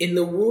In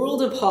the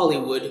world of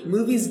Hollywood,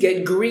 movies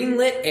get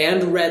greenlit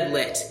and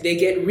redlit. They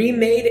get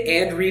remade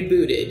and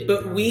rebooted.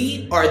 But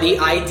we are the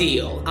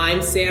Ideal.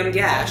 I'm Sam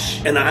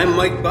Gash. And I'm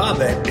Mike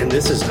Bobbitt, and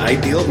this is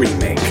Ideal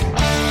Remake.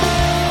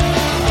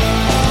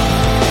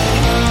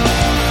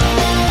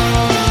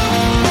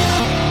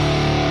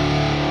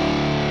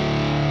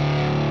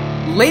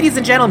 Ladies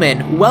and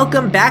gentlemen,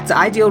 welcome back to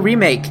Ideal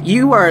Remake.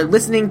 You are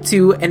listening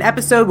to an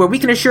episode where we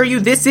can assure you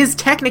this is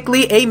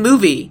technically a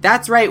movie.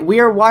 That's right, we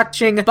are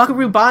watching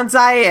Buckaroo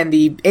Banzai and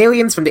the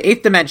aliens from the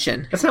 8th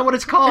dimension. That's not what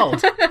it's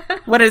called.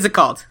 What is it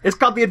called? It's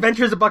called The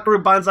Adventures of Buckaroo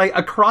Banzai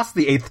Across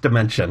the 8th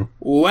Dimension.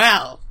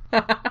 Well...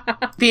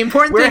 The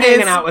important We're thing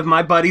hanging out with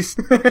my buddies.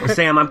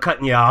 Sam, I'm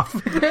cutting you off.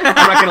 I'm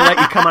not going to let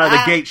you come out of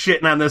the gate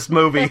shitting on this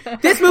movie.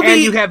 This movie...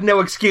 And you have no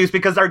excuse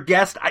because our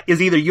guest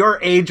is either your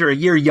age or a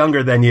year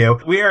younger than you.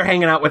 We are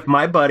hanging out with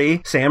my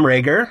buddy, Sam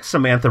Rager,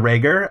 Samantha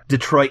Rager,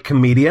 Detroit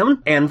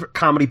comedian, and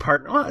comedy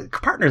partner. Well,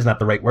 partner is not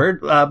the right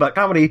word, but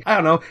comedy, I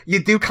don't know.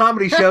 You do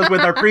comedy shows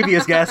with our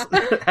previous guest,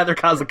 Heather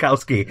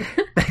Kozlowski.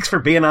 Thanks for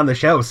being on the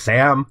show,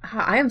 Sam.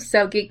 I am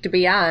so geeked to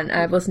be on.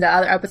 I've listened to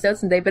other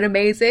episodes and they've been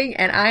amazing,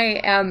 and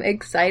I am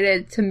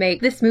excited to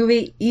make this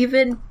movie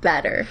even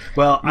better.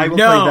 Well, I will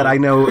tell you that I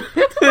know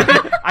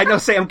I know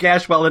Sam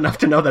Gash well enough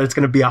to know that it's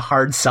going to be a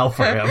hard sell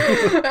for him.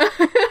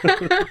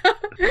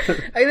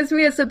 This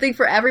movie has something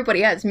for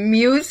everybody. It has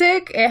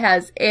music, it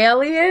has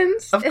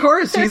aliens. Of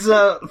course, he's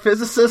a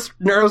physicist,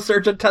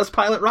 neurosurgeon, test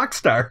pilot, rock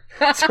star.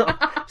 So,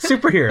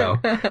 superhero.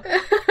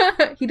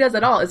 He does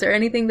it all. Is there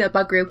anything that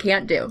Buckaroo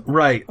can't do?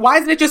 Right. Why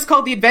isn't it just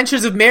called The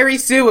Adventures of Mary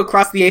Sue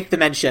Across the 8th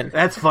Dimension?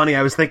 That's funny.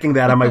 I was thinking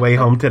that on my way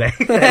home today.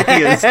 He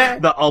is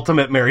the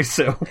ultimate Mary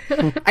Sue.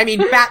 I mean,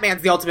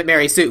 Batman's the ultimate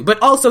Mary Sue,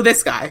 but also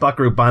this guy.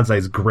 Buckaroo Banzai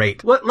is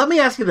great. Well, let me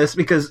ask you this,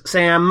 because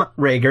Sam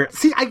Rager...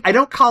 See, I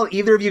don't call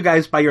either of you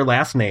guys by your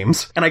last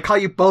names, and I call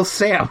you both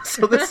Sam,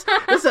 so this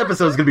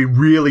episode is going to be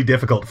really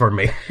difficult for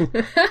me.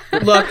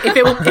 Look, if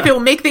it will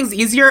make things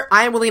easier,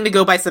 I am willing to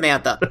go by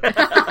Samantha.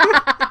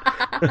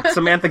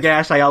 Samantha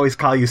Gash, I always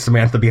call you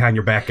Samantha behind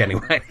your back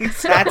anyway.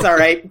 So. That's all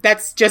right.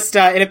 That's just,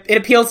 it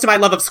appeals to my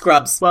love of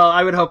Scrubs. Well,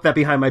 I would hope that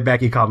behind my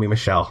back you call me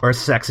Michelle, or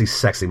sexy,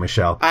 sexy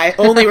Michelle. I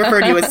only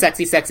refer to you as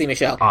sexy, sexy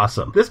Michelle.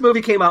 Awesome. This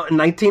movie came out in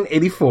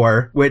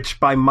 1984, which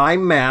by my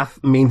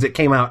math means it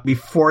came out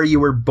before you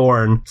were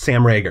born,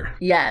 Sam Rager.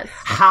 Yes.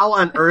 How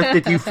on earth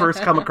did you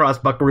first come across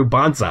Buckaroo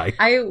Banzai?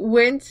 I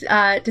went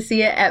to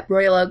see it at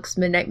Royal Oaks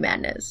Midnight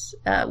Madness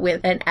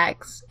with an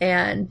ex,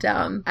 and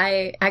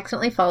I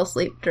accidentally fell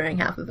asleep during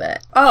half of it.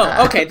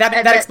 Oh, okay.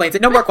 That explains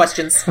it. No more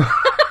questions. But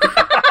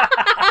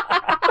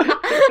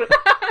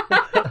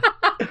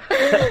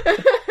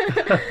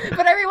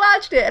I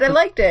rewatched it and I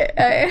liked it.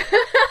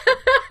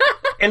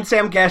 And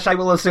Sam Gash, I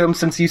will assume,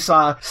 since you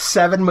saw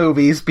 7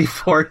 movies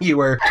before you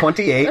were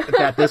 28,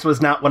 that this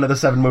was not one of the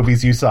 7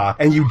 movies you saw,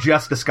 and you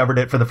just discovered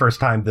it for the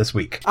first time this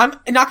week. I'm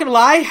not gonna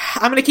lie,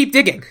 I'm gonna keep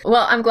digging.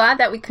 Well, I'm glad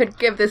that we could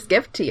give this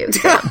gift to you.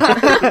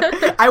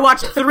 I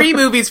watched 3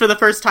 movies for the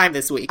first time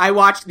this week. I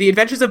watched The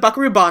Adventures of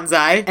Buckaroo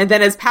Banzai, and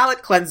then as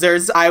palate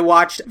cleansers, I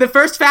watched the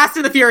first Fast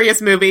and the Furious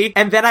movie,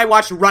 and then I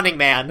watched Running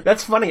Man.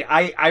 That's funny.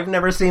 I've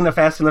never seen the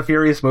Fast and the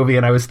Furious movie,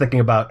 and I was thinking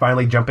about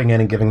finally jumping in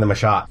and giving them a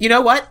shot. You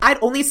know what? I'd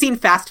only seen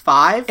Fast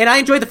 5, and I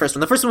enjoyed the first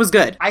one. The first one was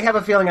good. I have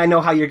a feeling I know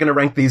how you're going to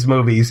rank these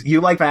movies.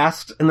 You like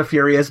Fast and the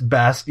Furious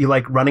best. You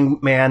like Running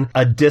Man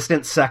a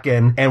distant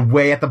second, and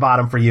way at the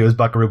bottom for you is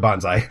Buckaroo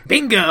Banzai.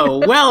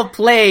 Bingo! Well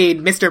played,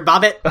 Mr.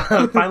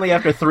 Bobbitt. Finally,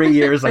 after 3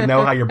 years, I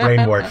know how your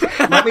brain works.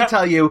 Let me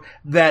tell you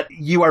that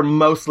you are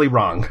mostly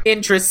wrong.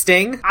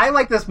 Interesting. I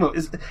like this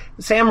movie.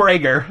 Sam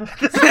Rager.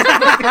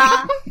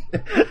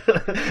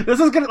 This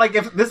is gonna, like,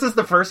 if this is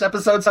the first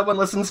episode someone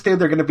listens to,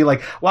 they're gonna be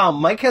like, wow,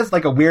 Mike has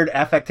like a weird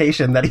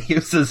affectation that he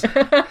uses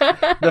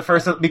the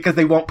first, because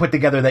they won't put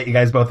together that you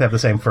guys both have the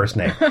same first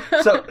name.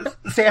 So,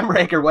 Sam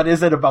Rager, what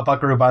is it about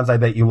Buckaroo Banzai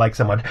that you like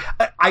so much?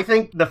 I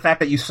think the fact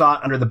that you saw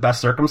it under the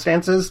best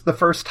circumstances the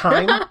first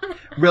time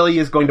really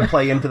is going to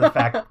play into the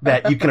fact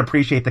that you can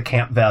appreciate the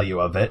camp value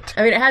of it.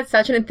 I mean, it had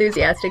such an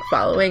enthusiastic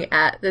following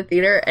at the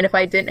theater, and if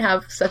I didn't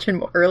have such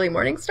an early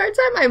morning start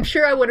time, I'm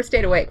sure I would have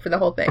stayed awake for the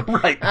whole thing.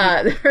 Right.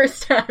 The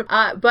first time.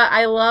 But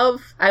I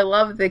love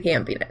the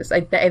campiness.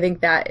 I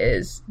think that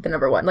is the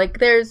number one. Like,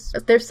 there's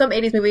some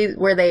 80s movies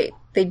where they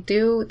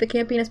do the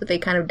campiness, but they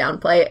kind of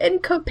downplay it in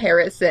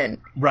comparison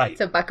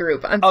to Buckaroo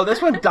Banzai. Oh,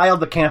 this one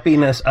dialed the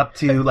campiness up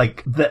to,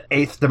 like, the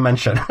 8th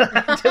dimension.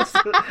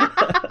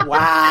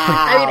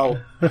 Wow.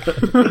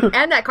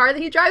 And that car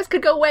that he drives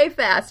could go way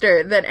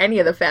faster than any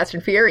of the Fast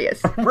and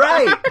Furious.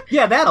 Right.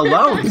 Yeah, that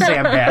alone,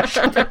 Sam Gash.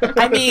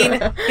 I mean,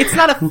 it's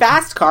not a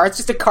fast car, it's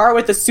just a car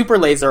with a super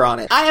laser on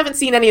it. I haven't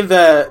seen any of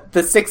the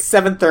 6th,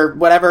 7th, or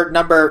whatever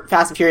number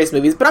Fast and Furious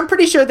movies, but I'm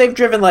pretty sure they've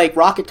driven, like,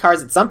 rocket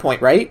cars at some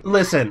point, right?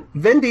 Listen,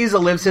 Vin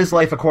Diesel lives his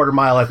life a quarter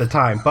mile at a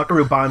time.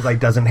 Buckaroo Banzai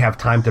doesn't have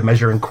time to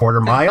measure in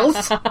quarter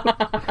miles.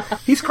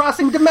 He's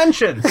crossing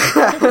dimensions.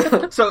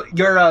 So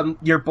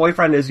your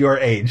boyfriend is your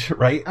age,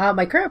 right?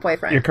 My current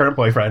boyfriend. Your current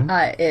boyfriend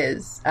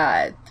is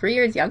 3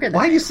 years younger than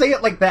Why me. do you say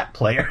it like that,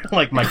 player?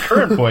 Like my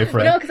current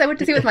boyfriend. No, because I went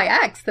to see it with my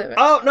ex.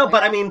 Oh no,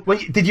 but I mean,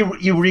 did you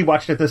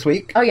rewatched it this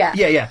week? Oh yeah.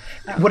 Yeah.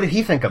 What did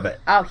he think of it?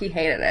 Oh, he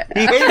hated it.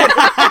 He hated it.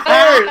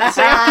 There,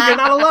 Sam, you're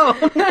not alone.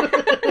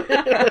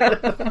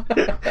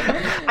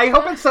 I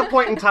hope at some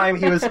point in time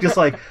he was just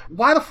like,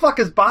 "Why the fuck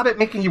is Bobbit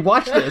making you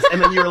watch this?"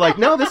 And then you were like,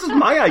 "No, this is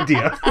my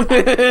idea."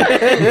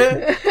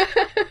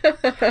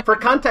 For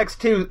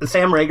context, too,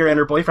 Sam Rager and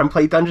her boyfriend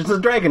play Dungeons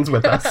and Dragons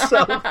with us.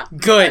 So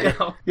Good.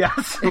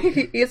 yes.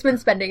 He's been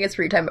spending his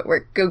free time at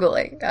work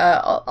Googling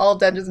all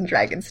Dungeons and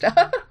Dragons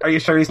stuff. Are you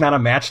sure he's not a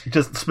match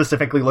just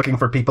specifically looking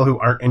for people who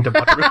aren't into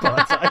Buckaroo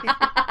Banzai?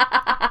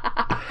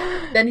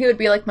 Then he would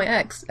be like my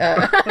ex.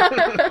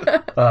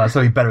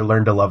 So he better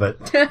learn to love it.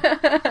 Do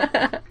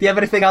you have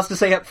anything else to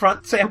say up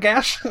front, Sam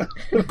Gash?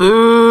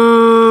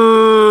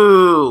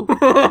 Boo!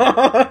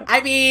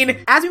 I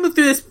mean, as we move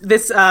through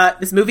this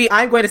movie,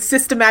 I'm going to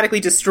systematically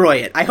destroy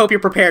it. I hope you're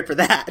prepared for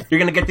that. You're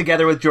going to get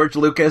together with George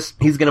Lucas.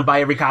 He's going to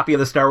buy every copy of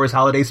the Star Wars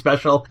Holiday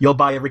Special. You'll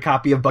buy every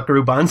copy of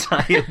Buckaroo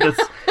Banzai and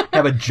just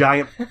have a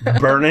giant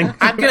burning.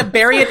 I'm going to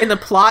bury it in the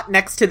plot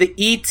next to the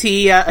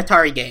E.T.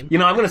 Atari game. You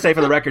know, I'm going to say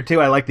for the record, too,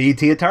 I like the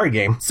E.T. Atari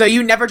game. So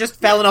you never just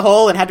fell in a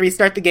hole and had to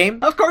restart the game?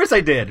 Of course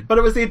I did, but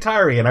it was the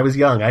Atari, and I was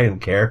young. I didn't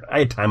care. I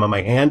had time on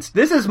my hands.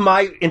 This is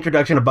my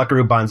introduction to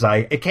Buckaroo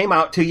Banzai. It came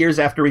out 2 years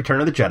after Return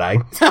of the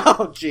Jedi.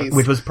 Oh, jeez.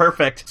 Which was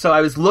perfect. So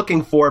I was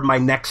looking for my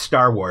next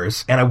Star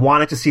Wars, and I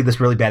wanted to see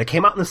this really bad. It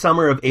came out in the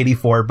summer of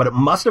 84, but it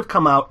must have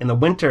come out in the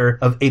winter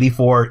of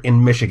 84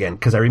 in Michigan,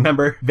 because I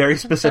remember very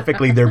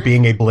specifically there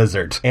being a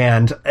blizzard.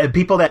 And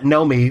people that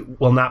know me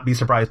will not be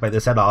surprised by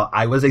this at all.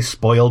 I was a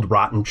spoiled,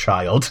 rotten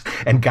child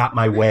and got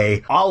my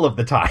way all of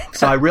the time.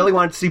 So I really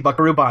wanted to see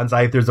Buckaroo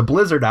Banzai. There's a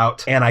blizzard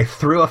out, and I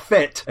threw a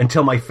fit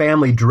until my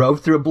family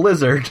drove through a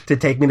blizzard to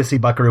take me to see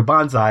Buckaroo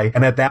Banzai.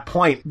 And at that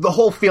point, the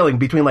whole feeling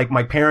between like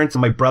my parents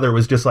and my brother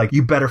was just like,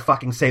 you better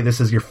fucking say this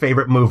is your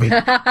favorite movie.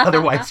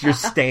 Otherwise, you're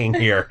staying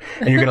here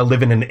and you're going to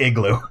live in an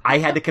igloo. I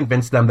had to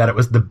convince them that it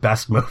was the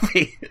best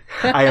movie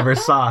I ever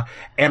saw.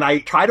 And I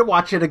tried to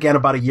watch it again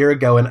about a year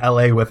ago in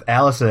LA with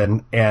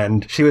Allison,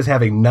 and she was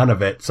having none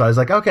of it. So I was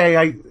like,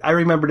 okay, I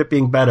remembered it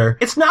being better.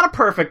 It's not a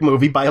perfect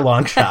movie by a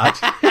long shot.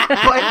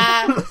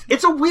 But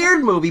it's a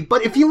weird movie,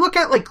 but if you look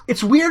at, like,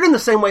 it's weird in the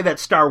same way that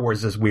Star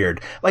Wars is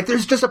weird. Like,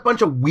 there's just a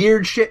bunch of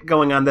weird shit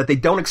going on that they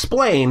don't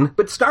explain,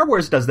 but Star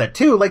Wars does that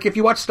too. Like, if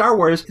you watch Star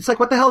Wars, it's like,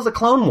 what the hell is a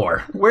Clone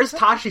War? Where's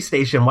Tashi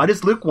Station? Why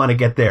does Luke want to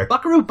get there?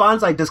 Buckaroo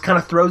Banzai just kind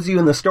of throws you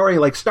in the story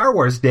like Star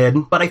Wars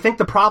did, but I think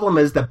the problem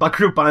is that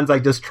Buckaroo Banzai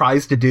just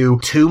tries to do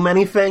too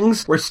many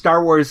things, where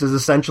Star Wars is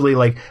essentially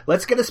like,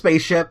 let's get a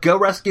spaceship, go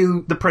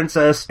rescue the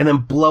princess, and then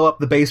blow up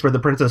the base where the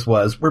princess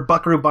was, where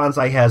Buckaroo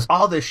Banzai has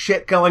all this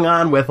shit going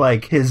on with,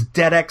 like, his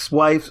dead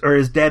ex-wife, or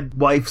his dead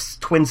wife's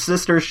twin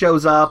sister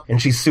shows up,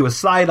 and she's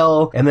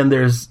suicidal, and then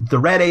there's the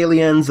red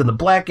aliens and the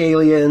black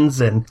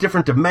aliens, and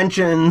different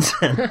dimensions,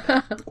 and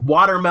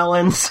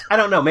watermelons. I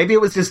don't know, maybe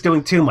it was just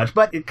doing too much,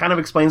 but it kind of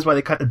explains why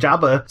they cut the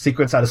Jabba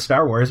sequence out of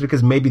Star Wars,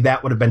 because maybe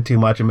that would have been too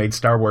much and made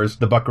Star Wars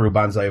the Buckaroo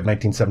Banzai of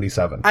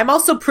 1977. I'm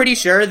also pretty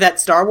sure that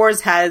Star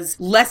Wars has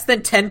less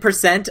than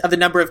 10% of the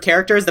number of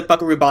characters that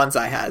Buckaroo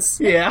Banzai has.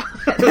 Yeah.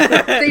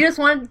 They just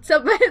want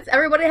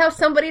everybody to have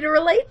somebody to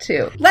relate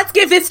to. Let's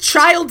give this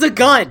child a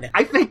gun!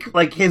 I think,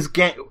 like, his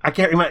gang, I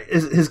can't remember,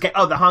 his gang,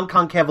 the Hong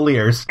Kong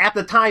Cavaliers. At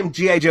the time,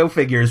 G.I. Joe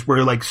figures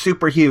were, like,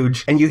 super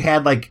huge, and you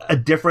had, like, a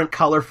different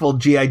colorful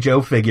G.I.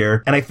 Joe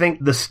figure, and I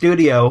think the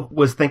studio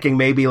was thinking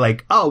maybe,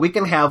 like, oh, we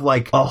can have,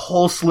 like, a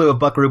whole slew of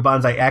Buckaroo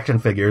Banzai action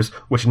figures,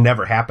 which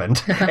never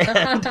happened.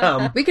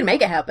 And, we can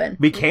make it happen.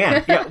 We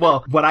can. Yeah,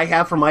 well, what I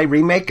have for my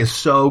remake is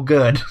so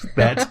good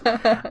that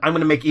I'm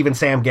going to make even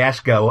Sam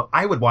Gash go,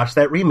 I would watch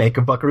that remake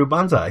of Buckaroo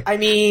Banzai. I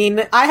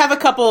mean, I have a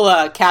couple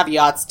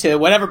caveats to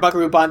whatever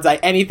Buckaroo Banzai,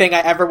 anything I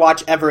ever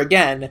watch ever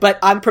again, but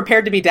I'm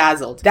prepared to be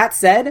dazzled. That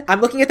said,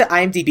 I'm looking at the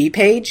IMDb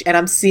page, and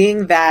I'm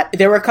seeing that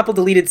there were a couple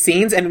deleted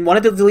scenes, and in one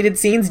of the deleted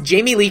scenes,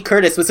 Jamie Lee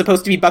Curtis was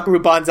supposed to be Buckaroo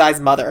Banzai's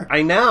mother.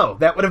 I know.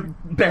 That would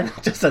have been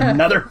just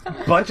another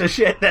bunch of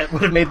shit that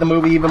would have made the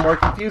movie even more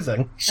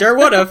confusing. Sure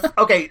would have.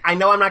 Okay, I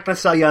know I'm not going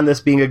to sell you on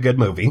this being a good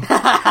movie, but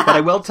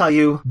I will tell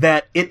you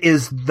that it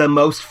is the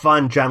most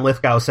fun John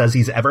Lithgow says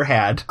he's ever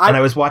had. And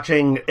I was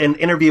watching an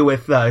interview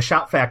with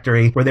Shout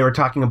Factory where they were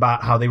talking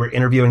about how they were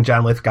interviewing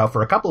John Lithgow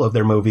for a couple of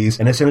their movies,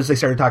 and as soon as they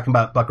started talking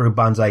about Buckaroo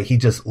Banzai, he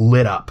just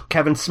lit up.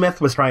 Kevin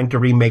Smith was trying to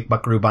remake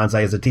Buckaroo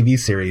Banzai as a TV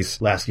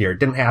series last year. It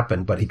didn't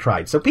happen, but he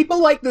tried. So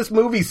people like this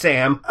movie,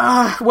 Sam.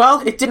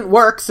 Well, it didn't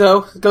work,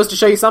 so it goes to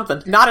show you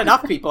something. Not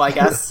enough people, I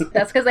guess.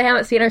 That's because they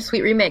haven't seen our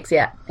sweet remakes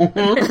yet.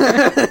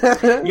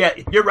 Yeah,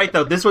 you're right,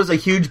 though. This was a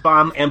huge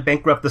bomb and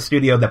bankrupt the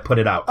studio that put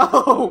it out.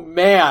 Oh,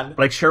 man.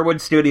 Like,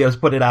 Sherwood Studios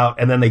put it out,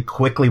 and then they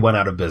quickly went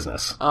out of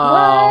business.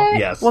 Oh.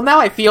 Yes. Well, now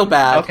I feel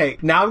bad. Okay,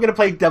 now I'm going to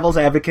play devil's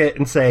advocate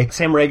and say,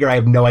 Sam Rager, I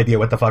have no idea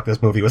what the fuck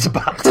this movie was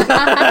about.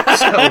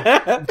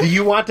 So, do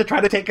you want to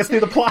try to take us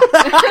through the plot?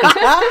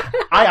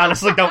 I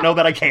honestly don't know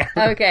that I can.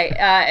 Okay,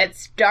 it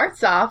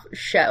starts off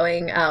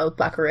showing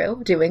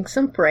Buckaroo doing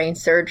some brain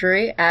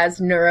surgery, as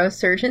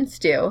neurosurgeons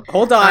do.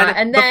 Hold on.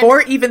 And then,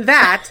 before even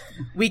that,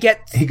 we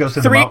get He goes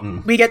to the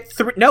mountain. We get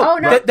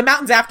the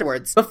mountain's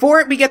afterwards.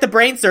 Before we get the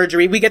brain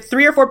surgery, we get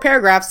 3 or 4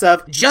 paragraphs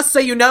of, just so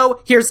you know,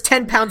 here's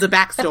 10 pounds of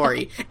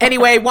backstory.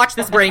 Anyway, watch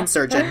this brain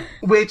surgeon.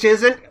 Which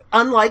isn't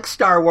unlike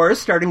Star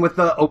Wars, starting with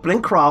the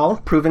opening crawl,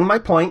 proving my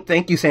point.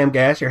 Thank you, Sam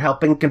Gash. You're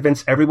helping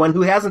convince everyone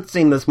who hasn't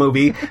seen this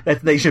movie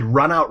that they should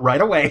run out right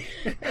away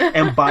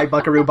and buy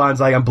Buckaroo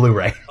Banzai on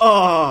Blu-ray.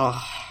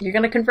 Oh. You're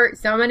gonna convert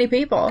so many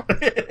people.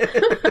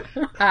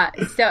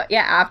 So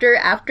yeah, after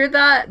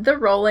the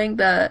rolling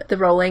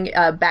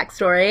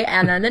backstory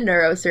and then the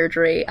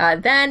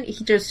neurosurgery, then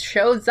he just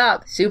shows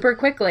up super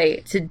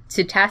quickly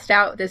to test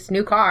out this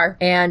new car,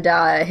 and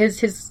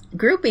his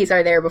groupies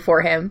are there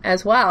before him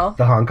as well.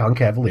 The Hong Kong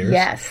Cavaliers.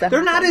 Yes,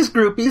 they're not his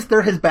groupies.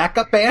 They're his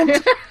backup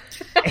band.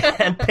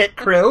 And pit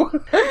crew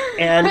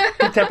and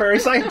contemporary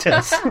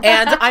scientists.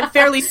 And I'm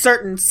fairly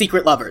certain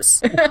secret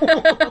lovers.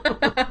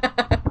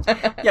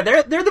 Yeah,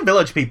 they're the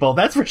village people,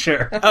 that's for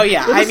sure. Oh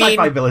yeah, They're the I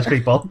sci-fi mean, village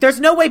people. There's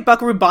no way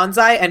Buckaroo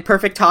Banzai and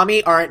Perfect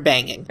Tommy aren't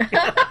banging.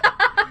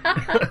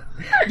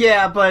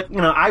 Yeah, but,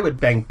 I would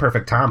bang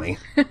Perfect Tommy.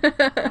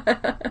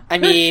 I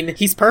mean,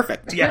 he's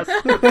perfect. Yes.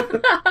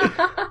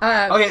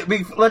 Okay,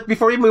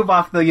 before we move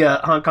off the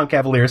Hong Kong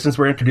Cavaliers, since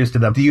we're introduced to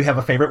them, do you have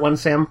a favorite one,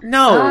 Sam?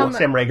 No.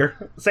 Sam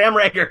Rager. Sam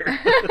Rager.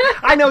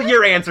 I know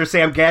your answer,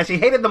 Sam Gash. You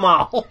hated them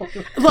all.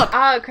 Look,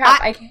 oh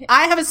crap!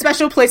 I have a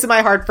special place in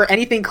my heart for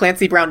anything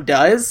Clancy Brown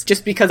does,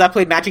 just because I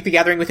played Magic the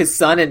Gathering with his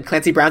son, and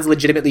Clancy Brown's a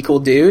legitimately cool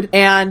dude.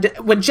 And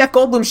when Jeff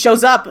Goldblum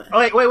shows up...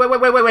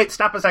 Oh, wait,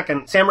 stop a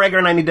second. Sam Rager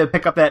and I need to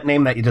pick up that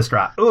name that you just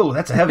dropped. Ooh,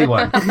 that's a heavy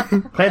one.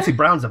 Clancy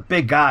Brown's a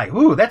big guy.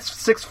 Ooh, that's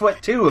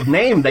 6'2" of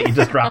name that you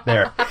just dropped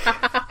there.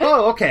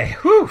 Oh, okay.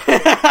 Whew.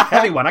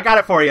 Heavy one. I got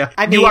it for you.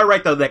 You are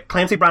right, though, that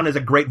Clancy Brown is a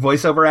great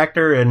voiceover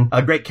actor and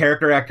a great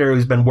character actor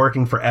who's been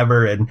working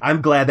forever, and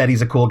I'm glad that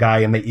he's a cool guy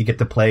and that you get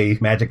to play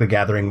Magic the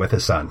Gathering with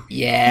his son.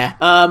 Yeah.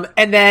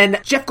 And then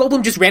Jeff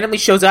Goldblum just randomly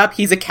shows up.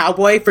 He's a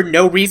cowboy for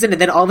no reason, and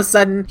then all of a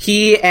sudden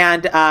he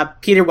and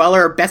Peter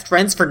Weller are best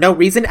friends for no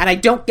reason, and I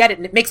don't get it,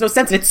 and it makes no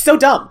sense, and it's so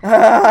dumb.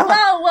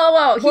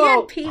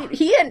 Whoa.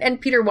 He and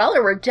Peter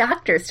Weller were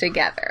doctors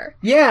together.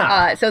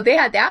 Yeah. So they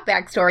had that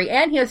backstory,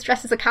 and he was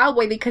dressed as a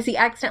cowboy because he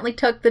accidentally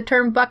took the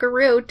term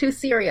buckaroo too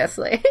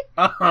seriously.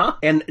 Uh-huh.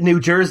 And New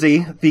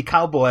Jersey, the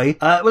cowboy,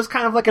 was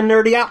kind of like a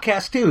nerdy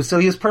outcast, too, so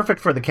he was perfect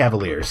for the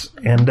Cavaliers.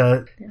 And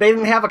they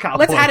didn't have a cowboy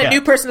Let's add a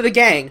new person to the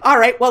gang. All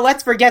right, well,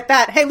 let's forget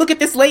that. Hey, look at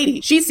this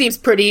lady. She seems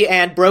pretty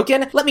and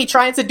broken. Let me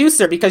try and seduce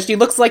her because she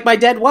looks like my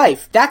dead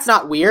wife. That's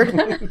not weird.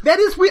 That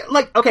is weird.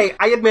 Like, okay,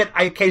 I admit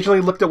I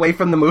occasionally looked away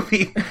from the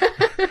movie.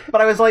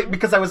 But I was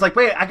like,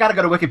 wait, I gotta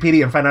go to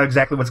Wikipedia and find out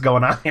exactly what's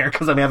going on here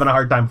because I'm having a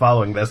hard time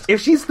following this.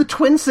 If she's the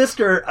twin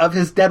sister of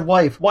his dead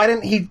wife, why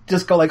didn't he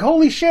just go like,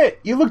 holy shit,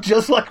 you look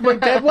just like my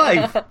dead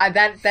wife?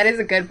 That is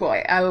a good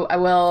point. I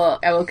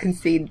will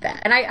concede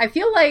that. And I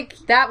feel like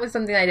that was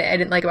something I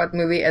didn't like about the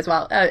movie as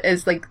well,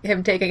 is like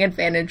him taking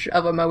advantage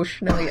of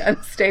emotionally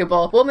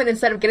unstable woman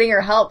instead of getting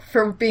her help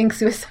for being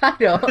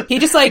suicidal. He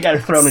just like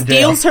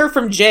steals her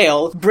from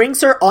jail,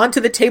 brings her onto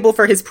the table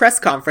for his press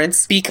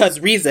conference because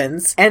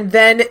reasons,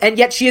 and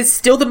yet she is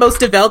still the most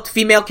developed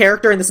female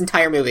character in this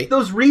entire movie.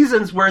 Those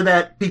reasons were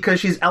that because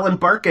she's Ellen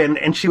Barkin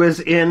and she was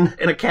in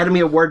an Academy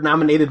Award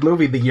nominated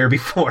movie the year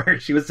before.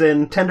 She was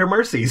in Tender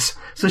Mercies.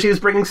 So she was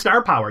bringing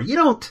star power. You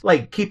don't,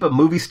 keep a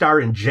movie star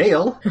in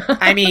jail.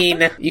 I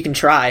mean, you can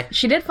try.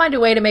 She did find a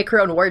way to make her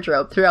own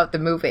wardrobe throughout the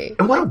movie.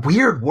 And what a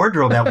weird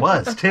wardrobe that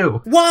was,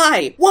 too.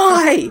 Why?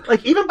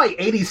 Even by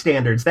 80s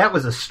standards, that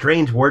was a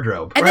strange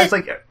wardrobe. And where I was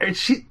like,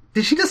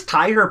 did she just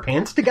tie her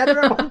pants together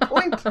at one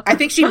point? I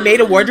think she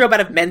made a wardrobe out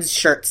of men's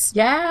shirts.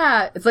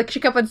 Yeah, it's like she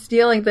kept on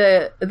stealing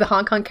the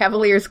Hong Kong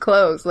Cavaliers'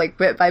 clothes, like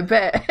bit by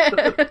bit.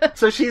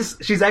 So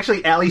she's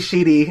actually Ali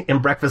Sheedy in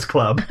Breakfast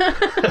Club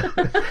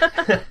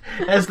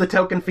as the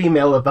token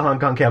female of the Hong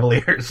Kong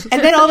Cavaliers.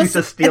 And then she's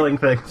just stealing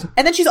things.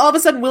 And then she's all of a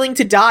sudden willing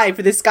to die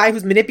for this guy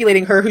who's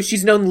manipulating her, who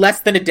she's known less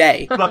than a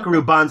day.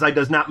 Buckaroo Banzai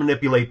does not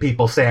manipulate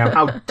people, Sam.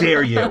 How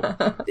dare you?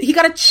 He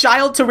got a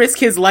child to risk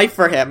his life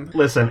for him.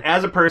 Listen,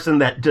 as a person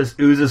that just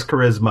oozes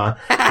charisma,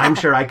 I'm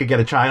sure I could get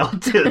a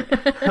child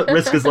to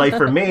risk his life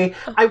for me.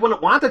 I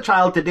wouldn't want a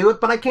child to do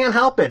it, but I can't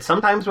help it.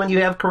 Sometimes when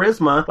you have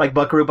charisma, like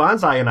Buckaroo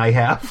Banzai and I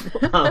have,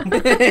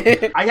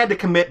 I had to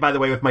commit, by the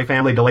way, with my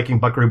family to liking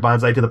Buckaroo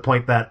Banzai to the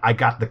point that I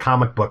got the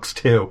comic books,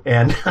 too.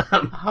 And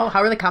how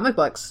are the comic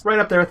books? Right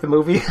up there with the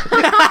movie.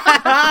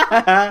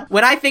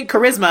 When I think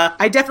charisma,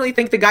 I definitely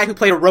think the guy who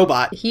played a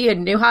robot. He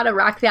knew how to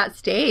rock that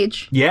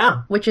stage.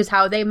 Yeah. Which is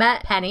how they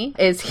met Penny,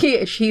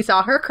 she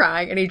saw her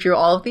crying and he drew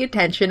all of the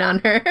attention on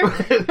her.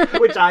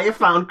 Which I have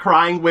found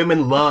crying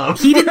women love.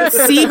 He didn't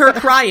see her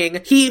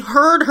crying. He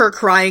heard her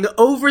crying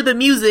over the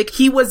music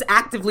he was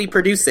actively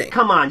producing.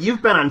 Come on,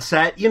 you've been on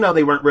set. You know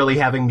they weren't really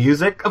having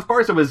music. Of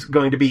course it was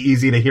going to be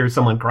easy to hear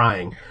someone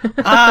crying.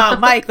 Oh,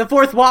 Mike, the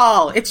fourth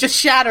wall. It's just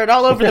shattered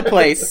all over the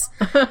place.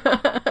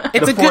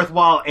 It's the fourth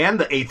wall and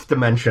the eighth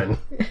dimension.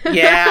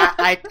 Yeah,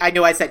 I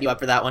knew I set you up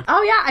for that one.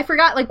 Oh yeah, I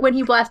forgot, like, when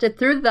he blasted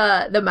through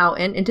the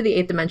mountain into the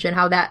eighth dimension,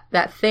 how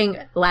that thing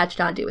latched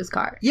onto his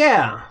car.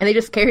 Yeah. And they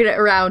just carried it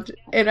around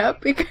in a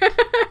big...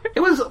 It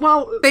was,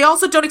 well... They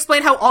also don't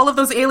explain how all of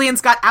those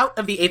aliens got out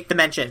of the eighth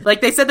dimension.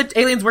 Like, they said that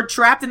aliens were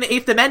trapped in the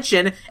eighth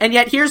dimension, and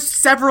yet here's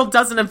several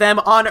dozen of them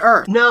on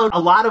Earth. No, a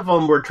lot of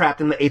them were trapped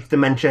in the eighth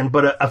dimension,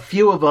 but a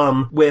few of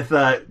them with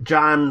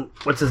John...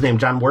 What's his name?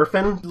 John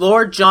Werfen?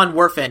 Lord John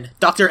Werfen.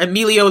 Dr.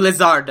 Emilio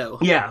Lizardo.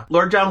 Yeah,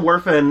 Lord John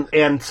Werfen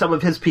and some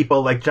of his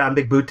people, like John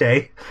Big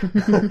Butte,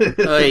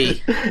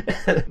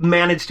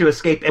 managed to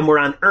escape and were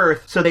on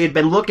Earth. So they had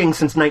been looking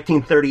since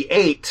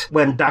 1938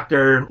 when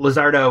Dr.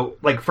 Lizardo,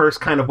 like,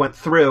 first kind of went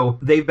through.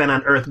 They've been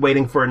on Earth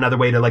waiting for another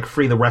way to, like,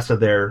 free the rest of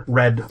their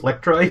red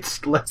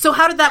electroids. So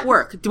how did that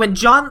work? When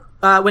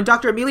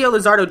Dr. Emilio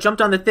Lizardo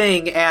jumped on the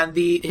thing and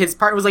his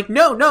partner was like,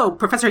 no,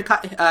 Professor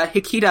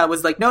Hikita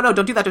was like, no,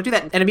 don't do that.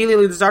 And Emilio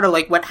Lizardo,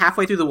 like, went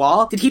halfway through the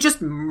wall. Did he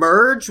just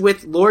merge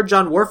with Lord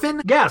John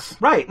Werfen? Yes,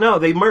 right. No,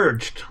 they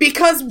merged.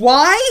 Because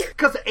why?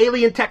 Because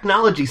alien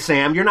technology,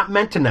 Sam. You're not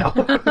meant to know.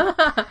 The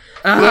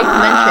eighth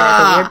dimension is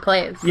a weird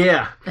place.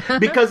 Yeah.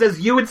 Because as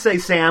you would say,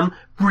 Sam,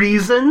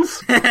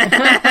 reasons?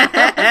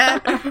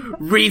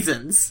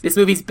 Reasons. This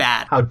movie's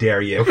bad. How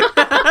dare you?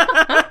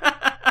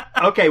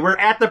 Okay, we're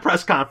at the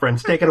press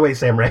conference. Take it away,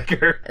 Sam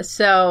Raker.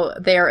 So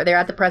they're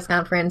at the press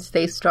conference.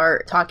 They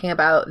start talking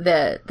about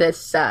they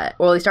start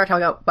talking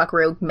about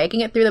Buckaroo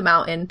making it through the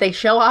mountain. They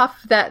show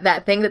off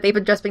that thing that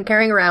they've just been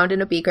carrying around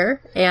in a beaker,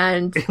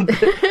 and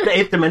the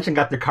eighth dimension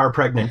got their car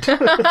pregnant.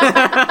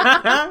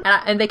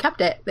 and they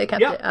kept it. They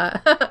kept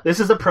it.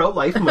 This is a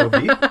pro-life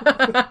movie.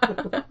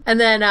 And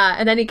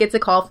then he gets a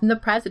call from the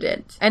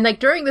president. And, like,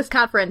 during this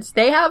conference,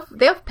 they have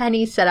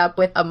Penny set up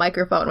with a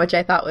microphone, which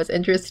I thought was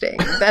interesting.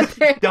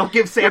 Don't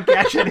give Sam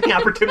Gash any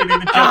opportunity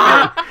to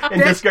jump in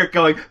and just start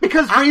going,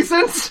 because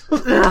reasons?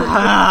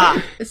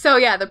 So,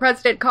 yeah, the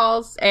president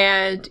calls,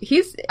 and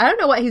I don't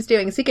know what he's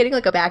doing. Is he getting,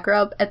 like, a back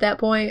rub at that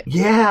point?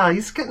 Yeah,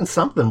 he's getting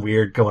something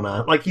weird going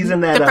on. Like, he's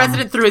in that... The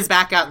president threw his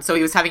back out, and so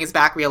he was having his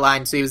back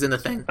realigned, so he was in the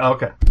thing. Oh,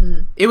 okay.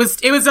 It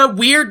was a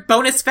weird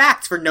bonus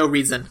fact for no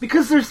reason.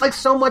 Because there's, like,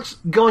 so much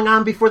going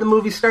on before the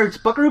movie starts.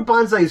 Buckaroo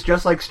Banzai is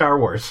just like Star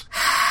Wars.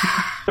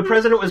 The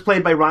president was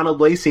played by Ronald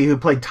Lacey, who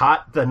played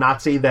Tot, the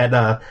Nazi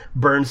that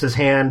burns his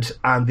hand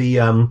on the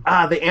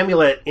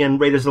amulet in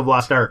Raiders of the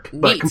Lost Ark,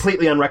 but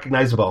completely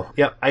unrecognizable.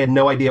 Yep, I had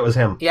no idea it was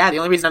him. Yeah, the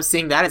only reason I'm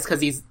seeing that is because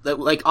he's,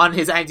 like, on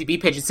his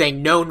IMDb page it's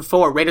saying known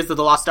for Raiders of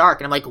the Lost Ark,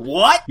 and I'm like,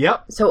 what?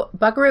 Yep. So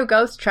Buckaroo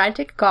goes to try to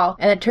take a call,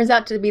 and it turns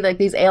out to be, like,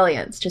 these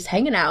aliens just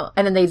hanging out,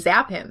 and then they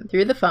zap him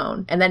through the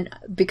phone, and then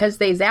because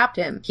they zapped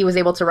him, he was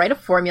able to write a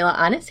formula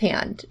on his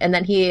hand, and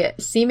then he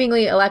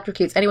seemingly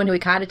electrocutes anyone who he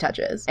kind of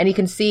touches, and he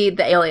can see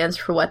the aliens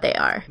for what they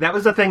are. That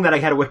was the thing that I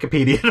had to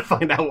Wikipedia to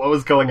find out what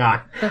was going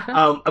on.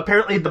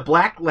 Apparently the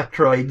black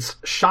electroids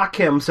shock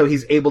him so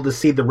he's able to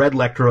see the red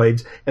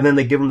electroids, and then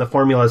they give him the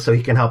formula so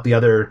he can help the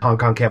other Hong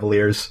Kong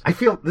Cavaliers. I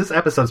feel this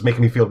episode's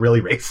making me feel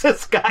really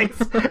racist, guys.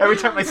 Every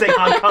time I say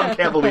Hong Kong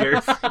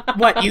Cavaliers.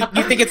 What, you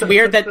think it's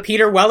weird that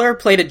Peter Weller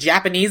played a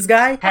Japanese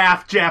guy?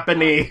 Half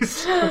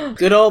Japanese.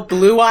 Good old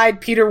blue-eyed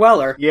Peter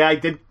Weller. Yeah, I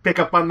did pick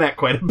up on that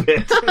quite a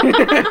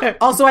bit.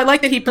 Also, I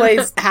like that he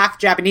plays half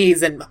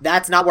Japanese, and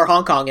that's not where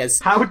Hong Kong is.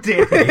 How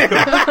dare you?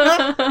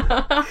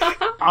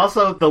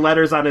 Also, the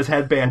letters on his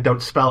headband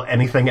don't spell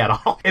anything at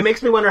all. It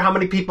makes me wonder how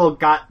many people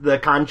got the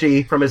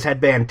kanji from his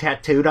headband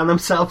tattooed on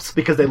themselves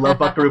because they love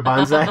Buckaroo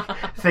Banzai,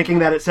 thinking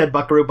that it said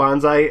Buckaroo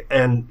Banzai,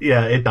 and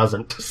yeah, it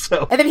doesn't.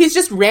 So, and then he's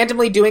just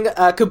randomly doing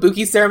a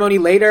kabuki ceremony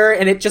later,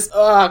 and it just,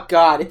 oh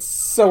god, it's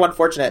so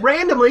unfortunate.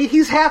 Randomly,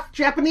 he's half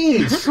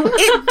Japanese.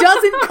 It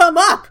doesn't come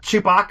up!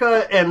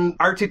 Chewbacca and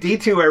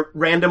R2-D2 are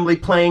randomly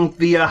playing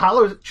the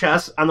holo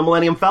chess on the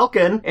Millennium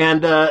Falcon,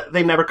 and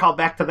they never called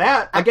back to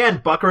that.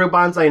 Again, Buckaroo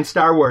Banzai and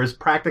Star Wars,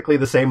 practically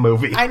the same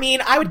movie. I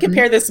mean, I would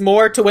compare this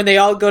more to when they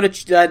all go to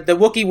the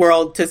Wookiee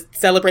world to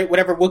celebrate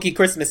whatever Wookiee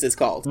Christmas is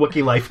called.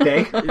 Wookiee Life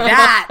Day.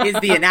 That is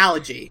the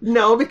analogy.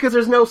 No, because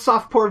there's no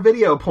softcore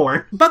video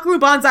porn. Buckaroo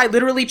Banzai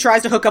literally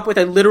tries to hook up with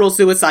a literal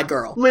suicide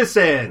girl.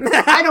 Listen,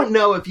 I don't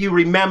know if you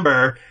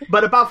remember,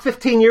 but about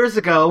 15 years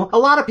ago, a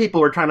lot of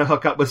people were trying to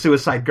hook up with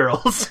suicide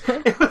girls.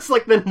 It was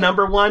like the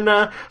number one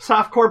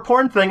softcore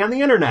porn thing on the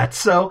internet.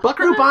 So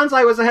Buckaroo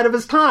Banzai was ahead of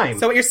his time.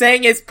 So what you're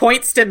saying is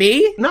points to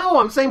me? No,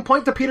 I'm saying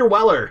point to Peter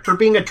Weller for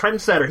being a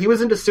trendsetter. He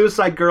was into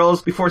suicide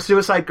girls before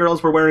suicide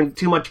girls were wearing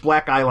too much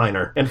black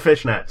eyeliner and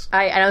fishnets.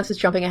 I know this is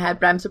jumping ahead,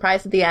 but I'm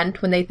surprised at the end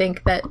when they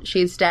think that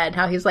she's dead,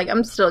 how he's like,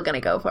 I'm still gonna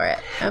go for it.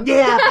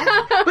 Yeah,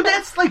 but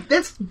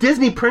that's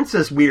Disney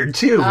princess weird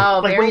too.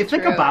 Oh, like when you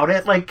think about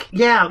it, like,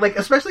 yeah, like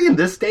especially in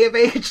this day of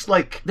age,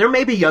 like there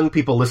may be young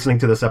people listening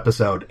to this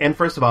episode, and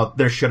first of all,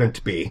 there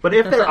shouldn't be. But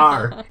if there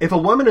are, if a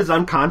woman is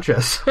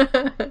unconscious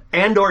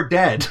and or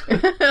dead,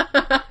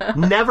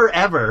 never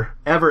ever,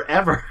 ever,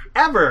 ever,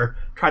 ever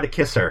try to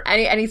kiss her.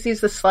 And he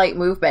sees the slight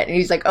movement, and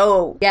he's like,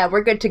 oh, yeah,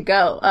 we're good to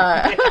go.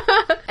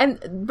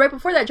 And right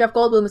before that, Jeff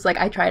Goldblum is like,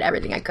 I tried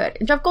everything I could.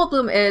 And Jeff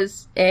Goldblum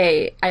is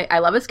I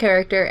love his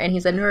character, and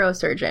he's a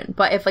neurosurgeon.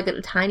 But if like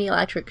a tiny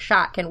electric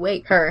shock can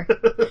wake her,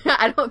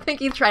 I don't think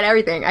he's tried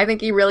everything. I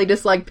think he really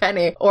disliked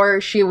Penny, or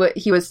he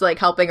was like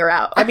helping her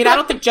out. I mean, I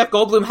don't think Jeff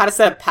Goldblum had a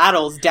set of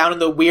paddles down in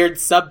the weird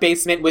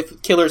sub-basement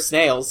with killer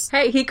snails.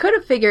 Hey, he could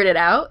have figured it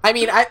out. I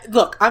mean,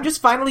 look, I'm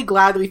just finally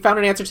glad that we found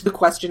an answer to the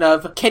question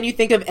of, can you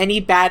think of any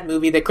bad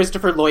movie that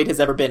Christopher Lloyd has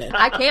ever been in?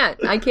 I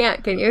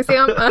can't. Can you see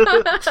him?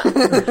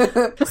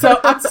 So,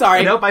 I'm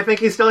sorry. Nope, I think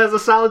he still has a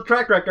solid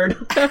track record.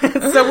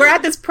 So we're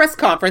at this press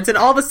conference, and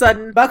all of a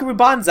sudden, Buckaroo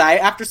Banzai,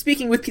 after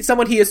speaking with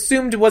someone he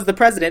assumed was the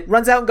president,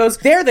 runs out and goes,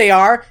 there they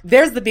are,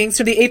 there's the beings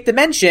from the 8th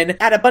dimension,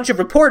 at a bunch of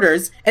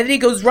reporters, and then he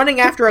goes running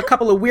after a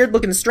couple of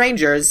weird-looking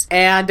strangers,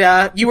 and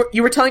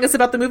you were telling us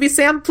about the movie,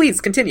 Sam?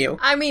 Please, continue.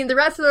 I mean, the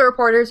rest of the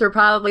reporters were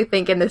probably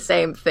thinking the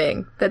same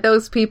thing, that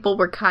those people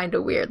were kind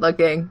of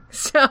weird-looking.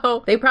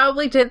 So, they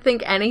probably didn't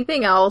think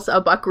anything else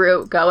of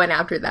Buckaroo going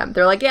after them.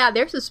 They're like, yeah,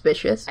 they're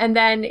suspicious. And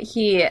then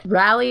he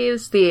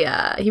rallies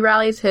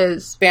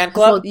his fan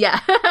club? Yeah.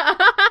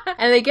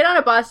 And they get on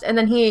a bus, and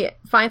then he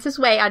finds his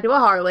way onto a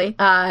Harley,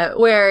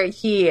 where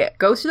he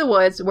goes to the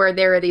woods where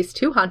there are these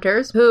two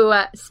hunters who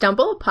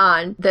stumble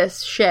upon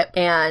this ship,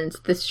 and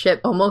this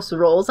ship almost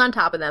rolls on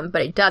top of them,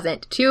 but it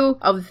doesn't. Two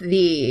of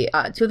the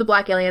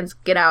black aliens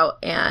get out,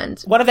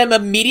 and one of them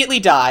immediately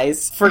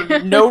dies for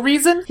no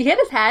reason. He hit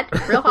his head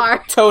real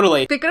hard.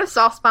 Totally. They could have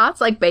soft spots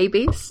like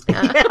babies.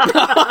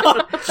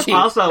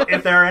 Also,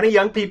 if there are any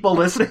young people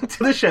listening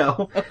to the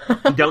show,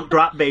 don't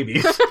drop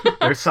babies.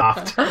 They're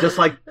soft, just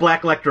like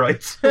black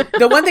electroids.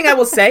 The one thing I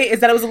will say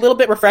is that it was a little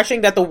bit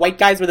refreshing that the white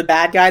guys were the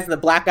bad guys and the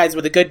black guys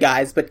were the good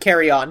guys, but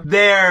carry on.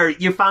 There,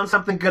 you found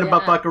something good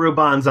about Buckaroo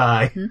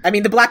Banzai. Mm-hmm. I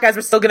mean, the black guys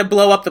were still going to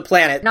blow up the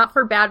planet. Not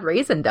for bad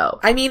reason, though.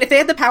 I mean, if they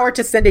had the power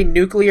to send a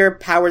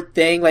nuclear-powered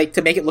thing, like,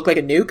 to make it look like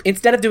a nuke,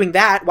 instead of doing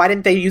that, why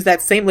didn't they use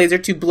that same laser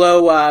to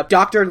blow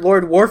Dr.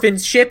 Lord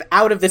Worfin's ship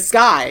out of the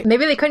sky?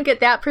 Maybe they couldn't get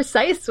that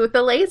precise with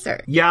the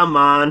laser. Yeah,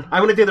 man.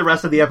 I'm going to do the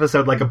rest of the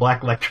episode like a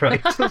black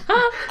electroid.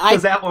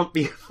 Because that won't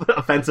be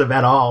offensive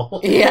at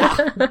all. Yeah.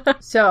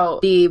 So,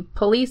 the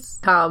police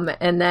come,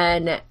 and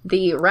then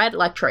the red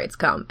electroids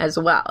come as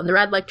well. And the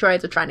red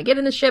electroids are trying to get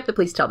in the ship. The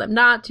police tell them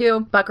not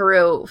to.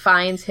 Buckaroo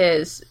finds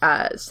his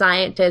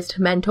scientist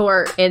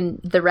mentor in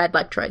the red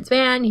electroid's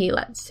van. He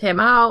lets him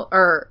out.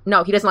 Or,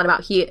 no, he doesn't let him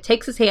out. He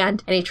takes his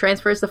hand, and he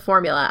transfers the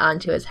formula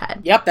onto his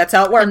head. Yep, that's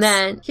how it works. And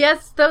then he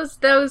has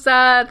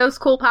those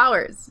cool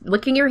powers.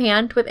 Licking your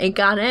hand with ink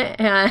on it.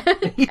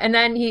 And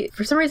then he,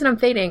 for some reason I'm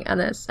fading on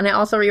this. And I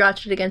also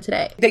rewatched it again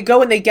today. They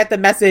go and they get the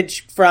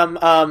message from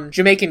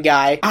Jamaican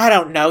guy. I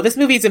don't know. This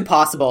movie's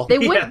impossible. They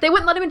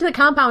wouldn't let him into the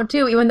compound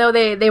too, even though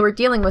they were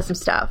dealing with some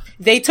stuff.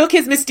 They took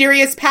his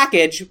mysterious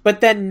package,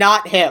 but then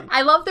not him.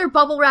 I love their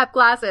bubble wrap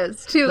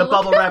glasses too. The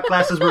bubble wrap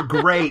glasses were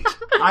great.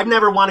 I've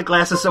never wanted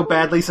glasses so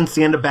badly since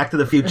the end of Back to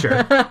the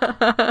Future.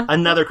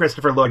 Another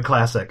Christopher Lloyd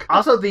classic.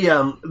 Also,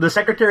 the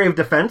Secretary of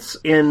Defense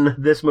in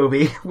this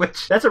movie,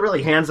 which that's a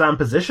really hands-on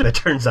position, it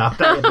turns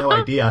out. I had no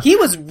idea. He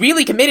was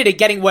really committed to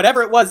getting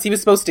whatever it was he was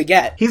supposed to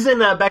get. He's in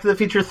Back to the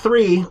Future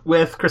 3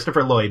 with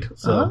Christopher Lloyd.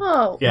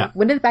 So, yeah.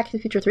 When did Back to the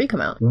Future 3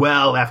 come out?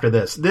 Well, after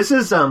this. This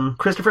is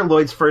Christopher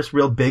Lloyd's first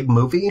real big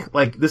movie.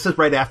 Like, this is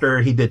right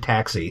after he did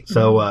Taxi.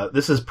 So,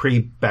 this is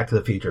pre-Back to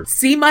the Future.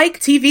 See, Mike,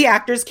 TV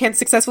actors can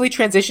successfully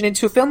transition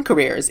into film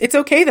careers. It's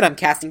okay that I'm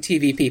casting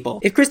TV people.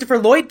 If Christopher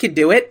Lloyd can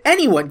do it,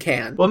 anyone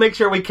can. We'll make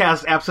sure we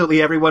cast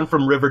absolutely everyone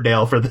from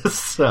Riverdale for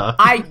this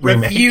I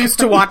remake. refuse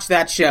to watch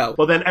that show.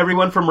 Well, then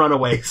everyone from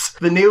Runaways.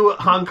 The new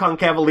Hong Kong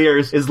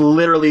Cavaliers is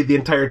literally the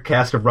entire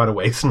cast of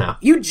Runaways now.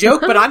 You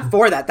joke, but I'm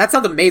for that. That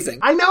sounds amazing.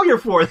 I know you're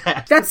for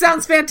that. That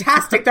sounds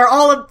fantastic. They're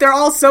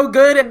all so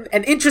good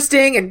and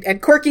interesting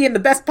and quirky in the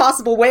best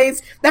possible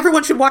ways.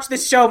 Everyone should watch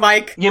this show,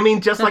 Mike. You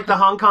mean just like the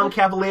Hong Kong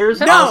Cavaliers?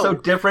 No. Also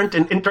different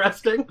and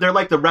interesting? They're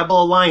like the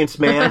Rebel Alliance,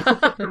 man.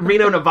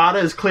 Reno, Nevada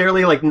is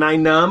clearly like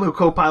Nine Numb, who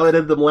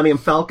co-piloted the Millennium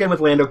Falcon with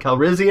Lando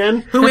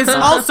Calrissian. Who is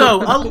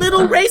also a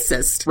little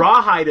racist.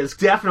 Rawhide is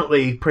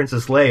definitely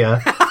Princess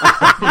Leia.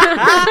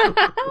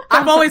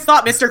 I've always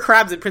thought Mr.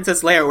 Krabs and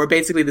Princess Leia were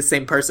basically the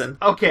same person.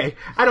 Okay,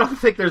 I don't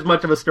think there's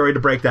much of a story to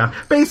break down.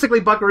 Basically,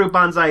 Buckaroo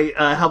Banzai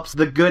helps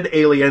the good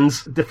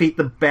aliens defeat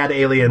the bad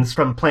aliens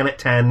from Planet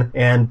 10,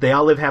 and they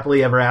all live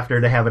happily ever after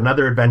to have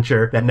another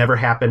adventure that never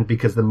happened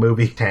because the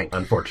movie tanked,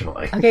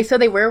 unfortunately. Okay, so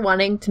they were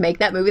wanting to make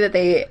that movie that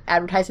they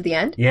advertised at the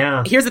end?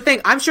 Yeah. Here's the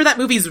thing. I'm sure that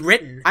movie's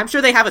written. I'm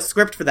sure they have a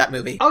script for that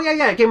movie. Oh,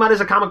 yeah, it came out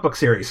as a comic book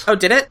series. Oh,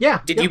 did it?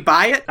 Yeah. Did you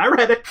buy it? I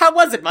read it. How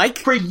was it, Mike?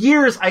 For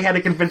years, I had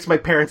to convince my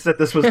parents that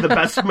this was the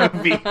best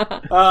movie.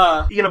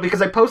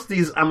 Because I post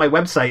these on my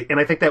website, and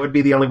I think that would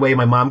be the only way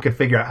my mom could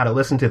figure out how to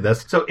listen to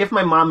this. So if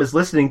my mom is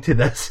listening to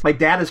this, my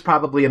dad is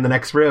probably in the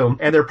next room,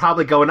 and they're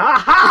probably going,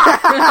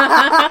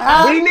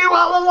 aha! We knew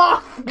all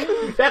along!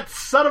 That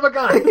son of a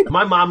gun!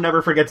 My mom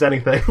never forgets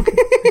anything.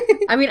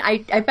 I mean,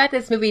 I bet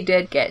this movie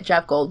did get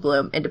Jeff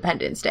Goldblum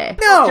Independence Day.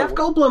 No! Jeff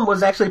Goldblum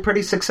was actually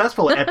pretty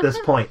successful at this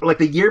point. Like,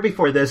 the year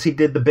before this, he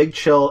did The Big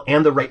Chill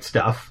and The Right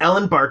Stuff.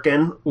 Ellen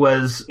Barkin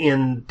was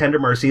in Tender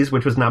Mercies,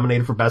 which was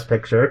nominated for Best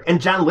Picture. And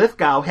John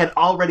Lithgow had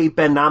already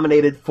been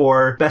nominated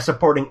for Best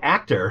Supporting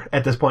Actor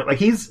at this point. Like,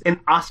 he's an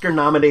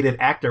Oscar-nominated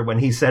actor when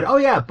he said, oh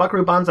yeah,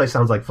 Buckaroo Banzai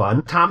sounds like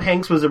fun. Tom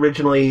Hanks was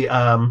originally,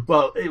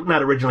 well,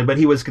 not originally, but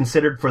he was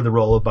considered for the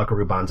role of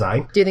Buckaroo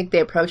Banzai. Do you think they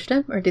approached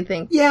him, or do you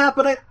think... Yeah,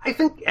 but I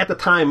think at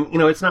the time, you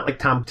know, it's not like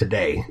Tom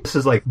today. This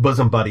is like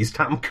bosom buddies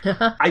Tom.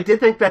 I did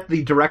think that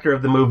the director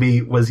of the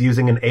movie was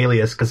using an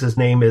alias because his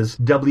name is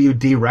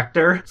W.D.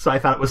 Rector, so I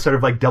thought it was sort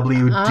of like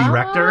W.D.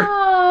 Rector.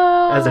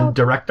 As in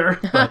director.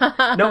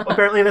 But no,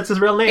 apparently that's his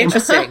real name.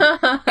 Interesting.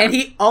 And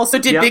he also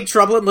did Big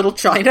Trouble in Little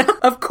China?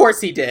 Of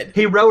course he did.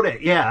 He wrote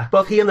it, yeah.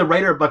 Both he and the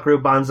writer of Buckaroo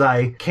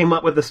Banzai came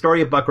up with the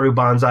story of Buckaroo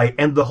Banzai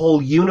and the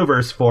whole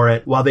universe for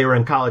it while they were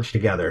in college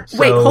together. So,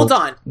 wait, hold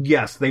on.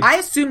 Yes. I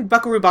assumed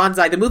Buckaroo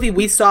Banzai, the movie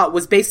we saw,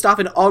 was based off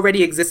an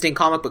already existing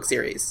comic book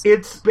series.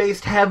 It's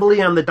based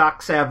heavily on the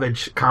Doc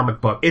Savage comic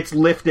book. It's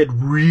lifted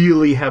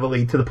really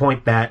heavily to the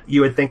point that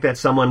you would think that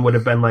someone would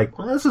have been like,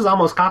 well, this is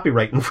almost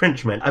copyright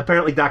infringement.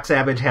 Apparently Doc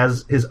Savage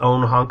has his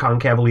own Hong Kong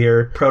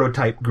Cavalier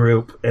prototype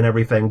group and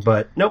everything,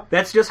 but nope,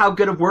 that's just how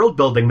good of world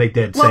building they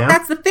did, Well, Sam.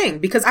 that's the thing,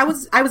 because I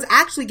was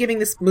actually giving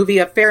this movie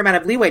a fair amount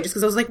of leeway, just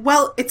because I was like,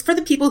 well, it's for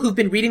the people who've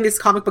been reading these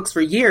comic books for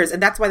years, and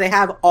that's why they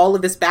have all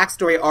of this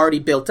backstory already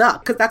built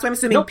up. Because that's why I'm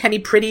assuming Penny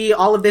Pretty,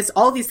 all of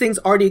these things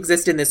already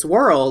exist in this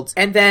world,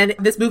 and then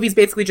this movie's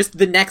basically just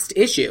the next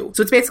issue.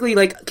 So it's basically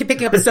like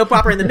picking up a soap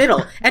opera in the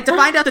middle. And to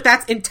find out that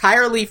that's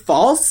entirely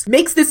false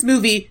makes this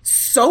movie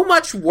so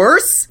much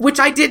worse, which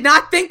I did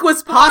not think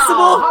was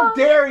possible. How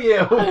dare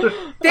you?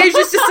 They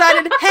just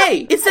decided,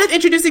 hey, instead of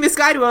introducing this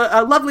guy to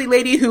a lovely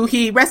lady who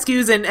he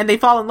rescues and they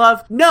fall in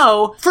love,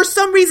 no, for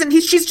some reason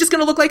she's just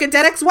gonna look like a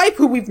dead ex-wife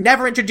who we've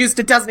never introduced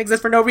and doesn't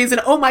exist for no reason.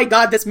 Oh my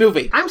god, this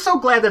movie. I'm so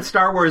glad that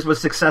Star Wars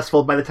was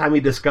successful by the time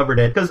you discovered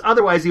it, because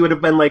otherwise you would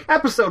have been like,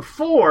 episode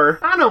 4,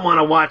 I don't want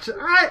to watch,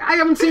 I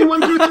haven't seen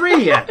 1 through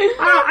 3 yet.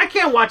 I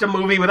can't watch a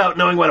movie without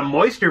knowing what a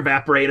moisture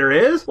evaporator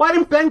is. Why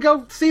didn't Ben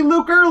go see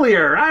Luke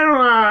earlier?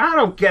 I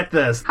don't get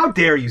this. How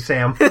dare you,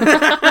 Sam?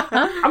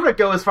 I'm gonna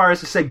go as far as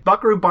to say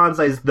Buckaroo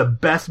Banzai is the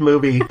best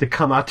movie to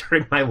come out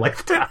during my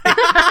lifetime. Okay,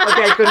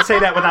 I couldn't say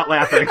that without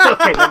laughing.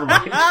 Okay, never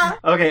mind.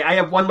 Okay, I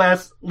have one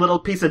last little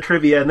piece of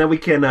trivia, and then we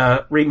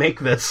can remake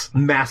this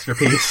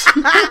masterpiece.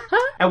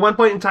 At one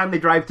point in time, they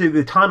drive through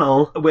the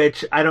tunnel,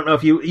 which I don't know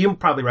if you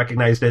probably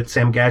recognized it,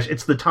 Sam Gash.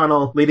 It's the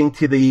tunnel leading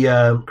to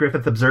the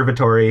Griffith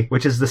Observatory,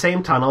 which is the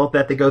same tunnel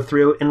that they go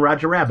through in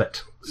Roger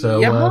Rabbit.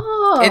 So, yep.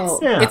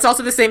 It's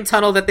also the same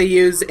tunnel that they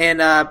use in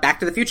Back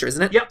to the Future,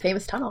 isn't it? Yep.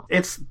 Famous tunnel.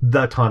 It's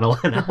the tunnel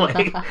in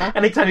LA.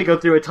 Anytime you go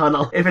through a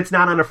tunnel, if it's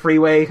not on a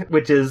freeway,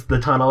 which is the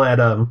tunnel at,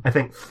 I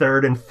think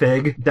 3rd and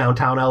Fig,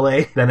 downtown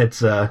LA, then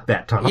it's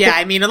that tunnel. Yeah,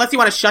 I mean, unless you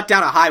want to shut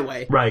down a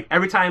highway. Right.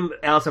 Every time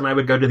Alice and I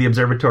would go to the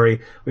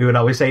observatory, we would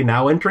always say,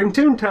 now entering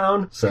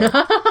Toontown. So...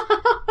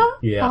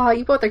 Yeah. Oh,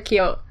 you both are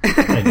cute.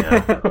 I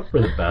know.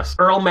 We're the best.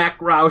 Earl Mac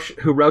Rausch,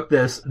 who wrote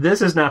this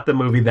is not the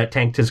movie that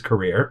tanked his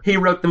career. He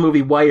wrote the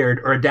movie Wired,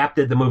 or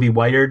adapted the movie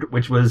Wired,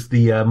 which was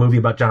the movie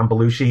about John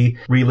Belushi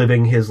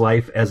reliving his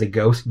life as a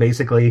ghost,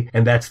 basically.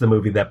 And that's the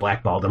movie that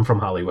blackballed him from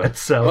Hollywood.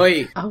 So.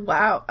 Oy. Oh,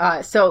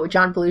 wow. So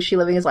John Belushi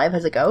living his life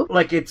as a ghost?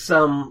 Like, it's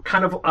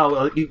kind of...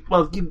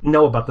 you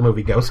know about the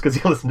movie Ghost, because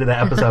you listened to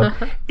that episode.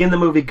 In the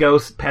movie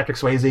Ghost, Patrick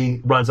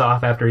Swayze runs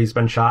off after he's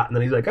been shot, and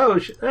then he's like, oh,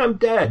 I'm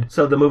dead.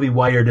 So the movie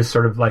Wired is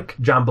sort of like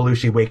John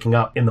Belushi waking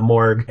up in the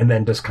morgue and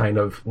then just kind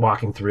of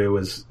walking through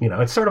as,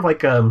 it's sort of like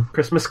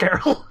Christmas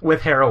Carol with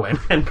heroin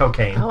and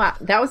cocaine. Oh, wow.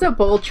 That was a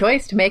bold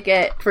choice to make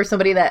it for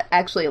somebody that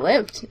actually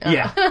lived.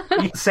 Yeah.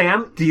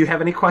 Sam, do you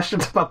have any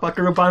questions about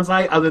Buckaroo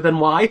Banzai other than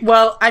why?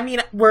 Well, I mean,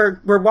 we're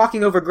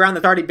walking over ground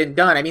that's already been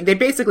done. I mean, they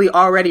basically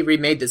already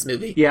remade this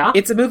movie. Yeah?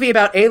 It's a movie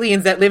about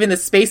aliens that live in the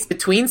space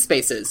between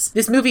spaces.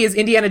 This movie is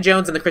Indiana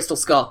Jones and the Crystal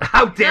Skull.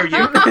 How dare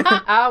you?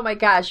 Oh my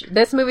gosh.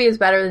 This movie is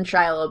better than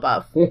Shia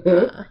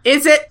LaBeouf.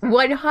 Is it?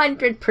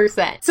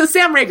 100%. So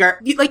Sam Rager,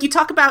 you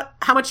talk about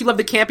how much you love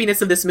the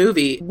campiness of this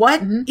movie.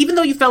 What, even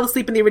though you fell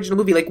asleep in the original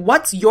movie,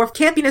 what's your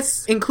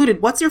campiness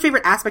included? What's your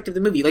favorite aspect of the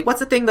movie?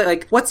 What's the thing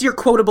that, what's your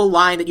quotable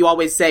line that you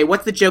always say?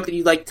 What's the joke that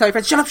you, tell your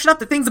friends, shut up,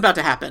 the thing's about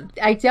to happen?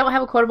 I don't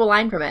have a quotable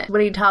line from it.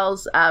 When he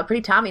tells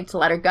Pretty Tommy to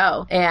let her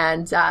go,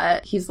 and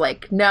he's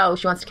like, no,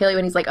 she wants to kill you,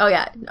 and he's like, oh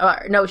yeah,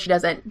 or, no, she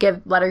doesn't.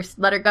 Let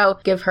her go,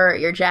 give her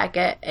your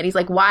jacket. And he's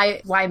like,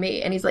 why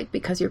me? And he's like,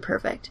 because you're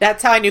perfect.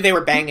 That's how I knew they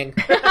were banging.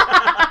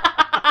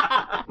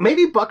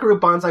 Maybe Buckaroo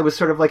Banzai was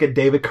sort of like a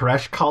David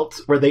Koresh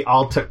cult where they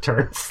all took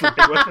turns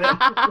sleeping with him.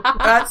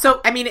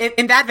 So, I mean,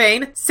 in that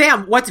vein,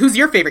 Sam, who's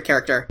your favorite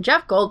character?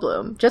 Jeff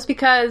Goldblum, just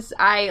because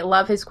I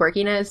love his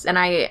quirkiness and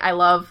I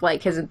love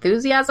like his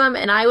enthusiasm,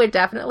 and I would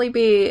definitely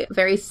be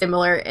very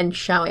similar in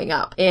showing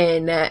up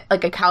in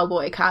like a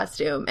cowboy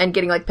costume and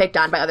getting like picked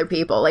on by other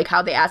people, like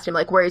how they asked him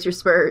like, where's your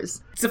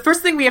spurs? So the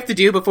first thing we have to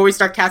do before we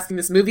start casting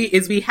this movie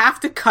is we have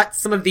to cut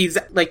some of these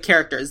like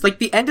characters. Like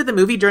the end of the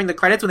movie during the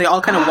credits when they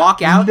all kind of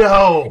walk out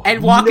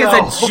and walk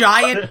as a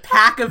giant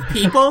pack of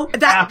people.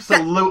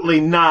 Absolutely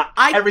not.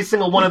 Every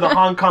single one of the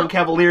Hong Kong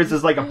Cavaliers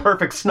is like a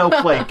perfect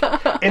snowflake,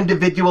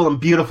 individual and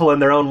beautiful in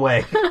their own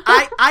way.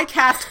 I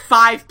cast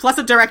 5 plus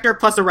a director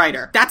plus a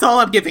writer. That's all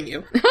I'm giving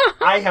you.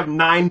 I have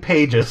 9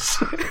 pages.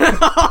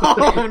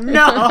 Oh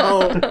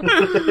no!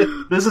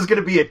 This is going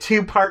to be a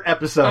 2-part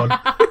episode.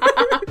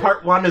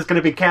 Part 1 is going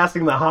to be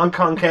casting the Hong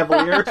Kong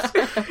Cavaliers.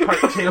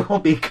 Part 2 will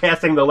be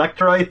casting the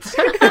Electroids.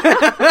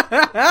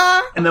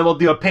 And then we'll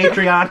do a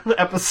Patreon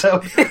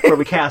episode where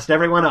we cast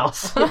everyone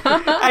else.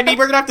 I mean,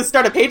 we're going to have to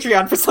start a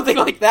Patreon for something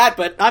like that,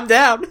 but I'm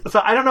down.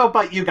 So I don't know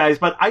about you guys,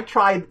 but I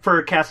tried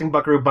for casting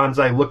Buckaroo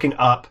Banzai looking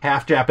up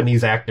half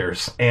Japanese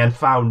actors and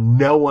found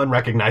no one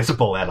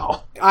recognizable at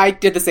all. I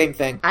did the same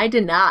thing. I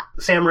did not.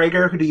 Sam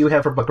Rager, who do you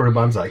have for Buckaroo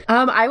Banzai?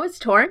 I was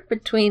torn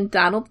between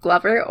Donald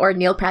Glover or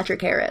Neil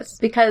Patrick Harris,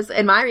 because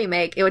in my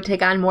remake, it would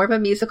take on more of a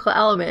musical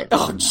element.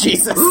 Oh,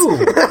 Jesus.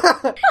 Ooh.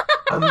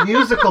 A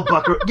musical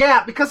Buckaroo.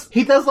 Yeah, because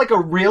he does like a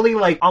really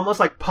like almost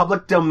like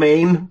public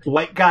domain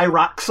white guy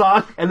rock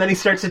song, and then he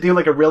starts to do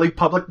like a really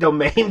public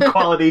domain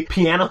quality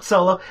piano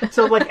solo.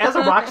 So like as a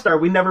rock star,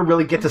 we never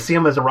really get to see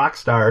him as a rock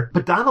star,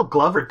 but Donald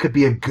Glover could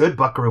be a good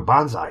Buckaroo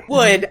Banzai.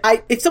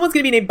 If someone's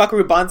going to be named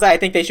Buckaroo Banzai, I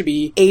think they should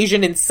be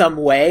Asian in some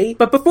way.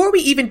 But before we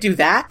even do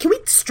that, can we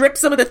strip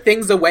some of the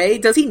things away?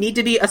 Does he need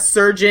to be a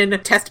surgeon,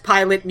 test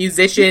pilot,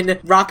 musician,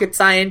 rocket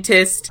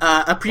scientist,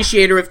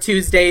 appreciator of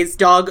Tuesdays,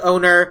 dog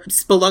owner,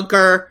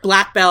 spelunker,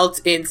 black belt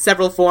in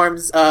several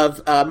forms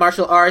of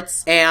martial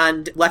arts,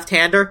 and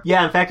left-hander?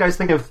 Yeah, in fact, I was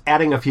thinking of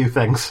adding a few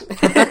things. Of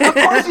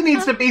course he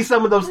needs to be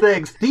some of those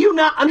things. Do you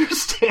not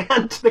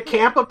understand the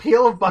camp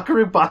appeal of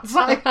Buckaroo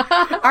Banzai?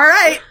 All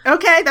right.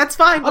 Okay, that's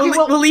fine. Okay,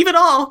 we'll leave it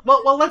all.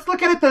 Well, let's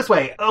look at it this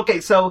way.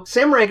 Okay, so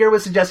Sam Rager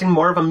was suggesting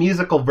more of a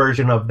musical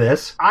version of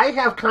this. I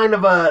have kind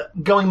of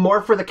going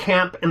more for the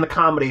camp and the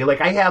comedy.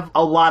 Like, I have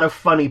a lot of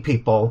funny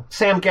people.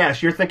 Sam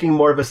Gash, you're thinking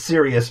more of a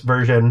serious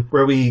version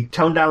where we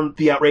tone down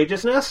the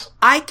outrageousness?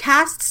 I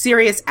cast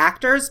serious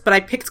actors, but I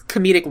picked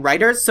comedic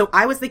writers, so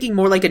I was thinking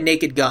more like a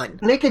Naked Gun.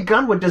 Naked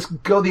Gun would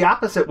just go the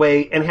opposite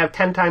way and have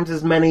 10 times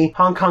as many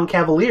Hong Kong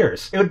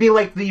Cavaliers. It would be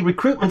like the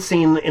recruitment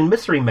scene in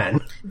Mystery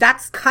Men.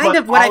 That's kind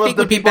of what I think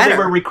would be better. All of the people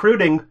they were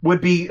recruiting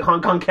would be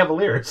Hong Kong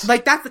Cavaliers.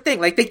 Like, that's the thing.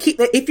 Like,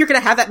 if you're gonna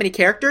have that many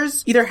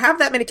characters, either have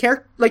that many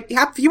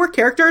have fewer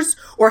characters,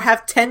 or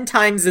have 10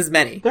 times as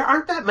many. There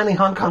aren't that many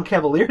Hong Kong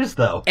Cavaliers,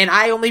 though. And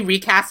I only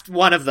recast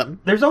one of them.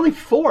 There's only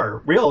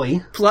 4,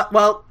 really.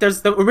 Well,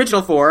 there's the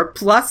original 4,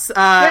 plus,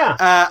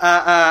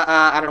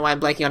 I don't know why I'm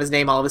blanking on his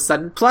name all of a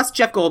sudden, plus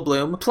Jeff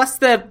Goldblum, plus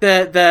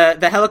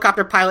the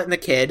helicopter pilot and the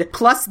kid,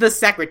 plus the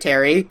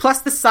secretary,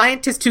 plus the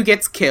scientist who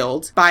gets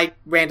killed by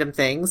random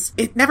things.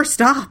 It never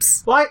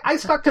stops. Well, I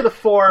stuck to the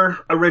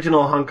 4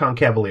 original Hong Kong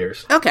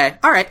Cavaliers. Okay,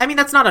 alright. I mean,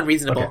 that's not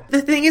unreasonable. Okay.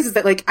 The thing is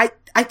that, like,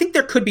 I think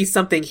there could be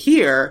something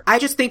here. I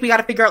just think we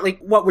gotta figure out, like,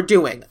 what we're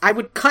doing. I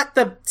would cut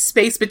the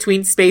space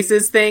between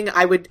spaces thing.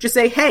 I would just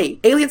say, hey,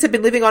 aliens have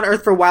been living on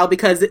Earth for a while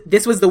because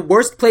this was the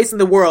worst place in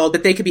the world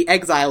that they could be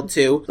exiled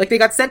to. Like, they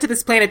got sent to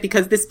this planet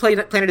because this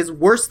planet is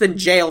worse than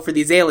jail for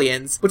these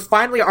aliens. But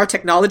finally, our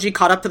technology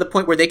caught up to the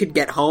point where they could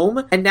get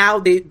home, and now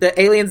the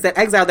aliens that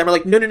exiled them are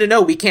like,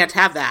 no, we can't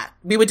have that.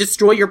 We would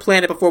destroy your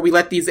planet before we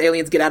let these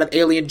aliens get out of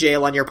alien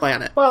jail on your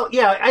planet. Well,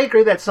 yeah, I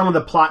agree that some of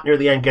the plot near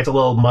the end gets a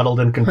little muddled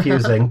and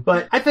confusing,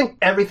 but I think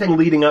everything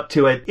leading up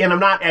to it, and I'm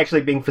not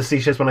actually being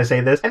facetious when I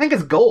say this, I think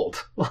it's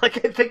gold.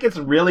 Like, I think it's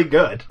really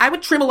good. I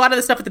would trim a lot of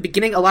the stuff at the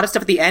beginning, a lot of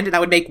stuff at the end, and I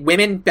would make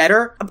women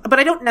better, but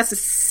I don't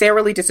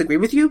necessarily disagree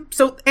with you.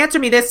 So answer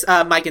me this,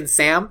 Mike and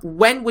Sam.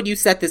 When would you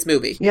set this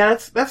movie? Yeah,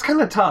 that's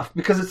kind of tough,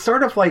 because it's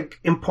sort of, like,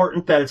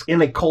 important that it's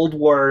in a Cold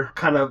War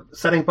kind of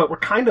setting, but we're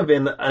kind of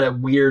in a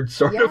weird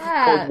sort of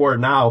Cold War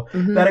now,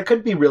 that it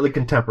could be really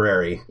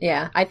contemporary.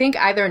 Yeah, I think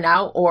either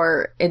now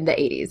or in the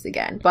 80s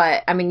again.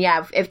 But, I mean,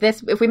 yeah,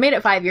 if we made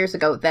it 5 years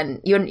ago,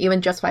 then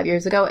even just 5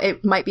 years ago,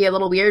 it might be a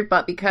little weird,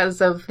 but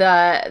because of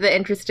the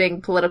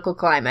interesting political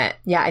climate,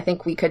 yeah, I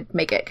think we could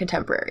make it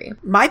contemporary.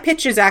 My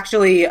pitch is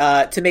actually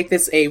to make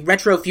this a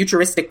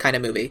retro-futuristic kind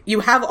of movie.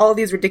 You have all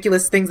these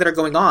ridiculous things that are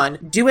going on.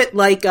 Do it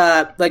like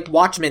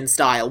Watchmen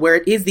style, where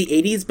it is the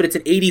 80s, but it's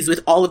an 80s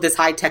with all of this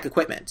high-tech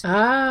equipment.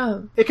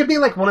 Oh. It could be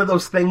like one of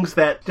those things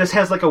that just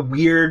has like a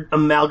weird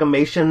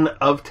amalgamation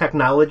of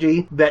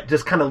technology that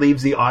just kind of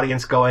leaves the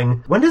audience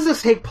going, when does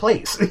this take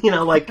place? You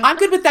know, like... I'm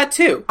good with that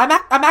too. I'm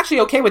actually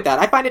okay with that.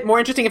 I find it more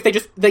interesting if they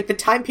just, like, the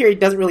time period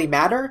doesn't really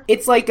matter.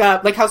 It's like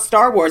how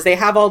Star Wars, they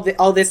have all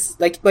this,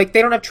 like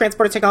they don't have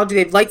transporter technology,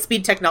 they have light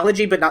speed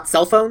technology, but not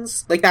cell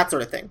phones. Like, that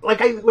sort of thing.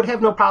 Like, I would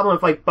have no problem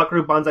if, like,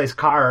 Buckaroo Banzai's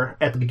car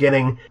at the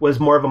beginning was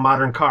more of a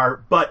modern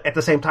car, but at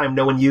the same time,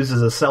 no one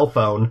uses a cell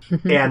phone.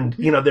 And,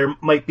 you know, there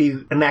might be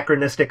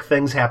anachronistic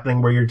things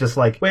happening where you're just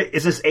like, wait,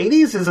 is this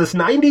 80s? Is this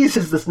 90s?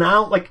 Is this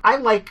now? Like, I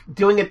like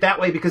doing it that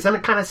way because then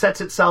it kind of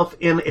sets itself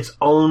in its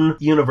own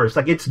universe.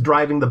 Like, it's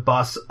driving the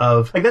bus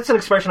of, like, that's an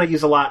expression I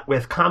use a lot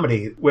with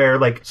comedy, where,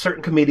 like,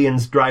 certain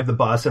comedians drive the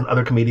bus and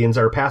other comedians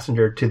are a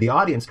passenger to the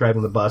audience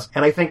driving the bus.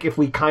 And I think if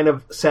we kind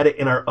of set it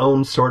in our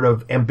own sort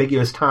of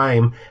ambiguous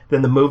time,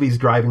 then the movie's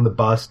driving the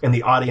bus and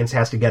the audience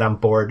has to get on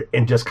board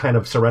and just kind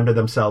of surrender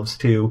themselves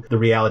to the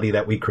reality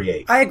that we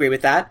create. I agree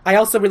with that. I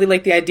also really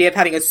like the idea of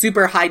having a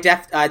super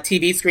high-def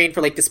TV screen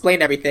for, like,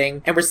 displaying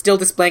everything, and we're still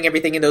displaying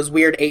everything in those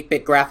weird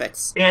 8-bit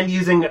graphics. And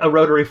using a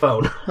rotary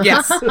phone.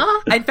 Yes.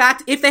 In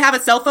fact, if they have a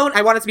cell phone,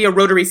 I want it to be a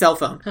rotary cell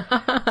phone.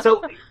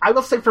 So, I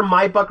will say for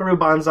my Buckaroo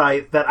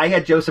Banzai that I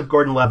had Joseph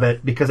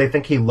Gordon-Levitt because I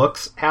think he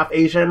looks half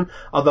Asian,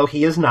 although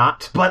he is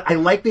not. But I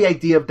like the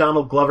idea of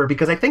Donald Glover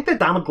because I think that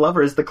Donald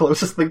Glover is the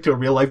closest thing to a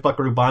real-life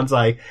Buckaroo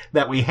Banzai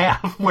that we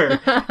have, where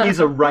he's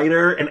a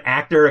writer, an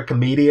actor, a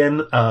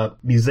comedian, a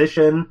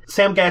musician.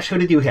 Sam Gash, who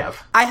did you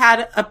have? I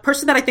had a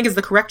person that I think is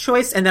the correct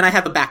choice, and then I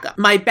have a backup.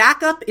 My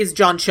backup is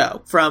John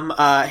Cho from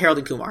Harold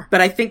and Kumar,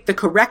 but I think the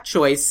correct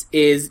choice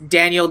is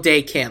Daniel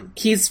Dae Kim.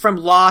 He's from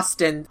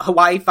Lost and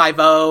Hawaii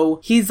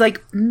Five-0. He's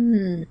like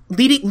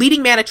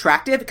leading man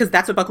attractive, because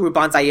that's what Buckaroo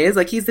Banzai is.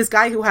 Like, he's this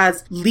guy who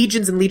has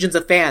legions and legions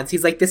of fans.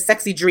 He's like this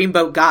sexy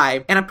dreamboat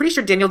guy, and I'm pretty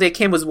sure Daniel Dae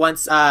Kim was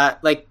once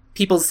like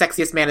People's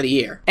Sexiest Man of the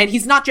Year. And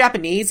he's not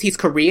Japanese, he's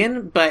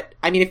Korean, but,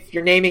 I mean, if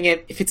you're naming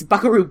it, if it's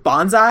Buckaroo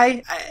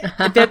Banzai,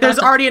 there's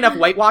already enough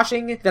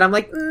whitewashing that I'm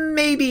like,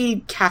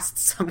 maybe cast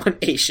someone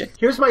Asian.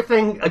 Here's my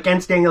thing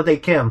against Daniel Dae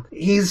Kim.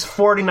 He's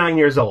 49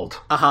 years old.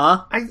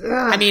 Uh-huh.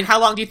 I mean, how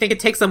long do you think it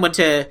takes someone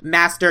to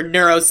master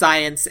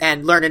neuroscience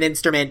and learn an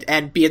instrument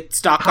and be a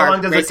stock car How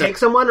long does racer? it take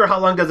someone, or how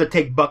long does it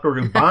take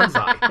Buckaroo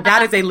Banzai?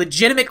 That is a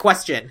legitimate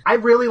question. I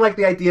really like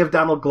the idea of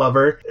Donald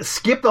Glover.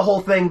 Skip the whole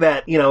thing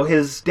that, you know,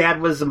 his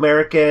dad was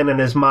American and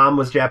his mom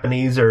was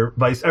Japanese,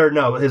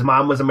 no, his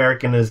mom was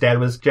American and his dad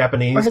was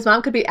Japanese. Or his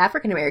mom could be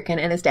African American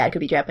and his dad could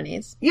be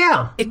Japanese.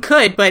 Yeah. It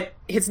could, but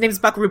his name's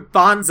Buckaroo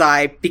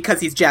Banzai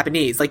because he's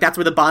Japanese. Like, that's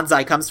where the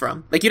bonsai comes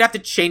from. Like, you'd have to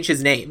change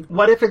his name.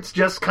 What if it's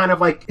just kind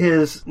of like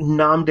his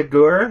nom de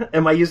guerre?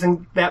 Am I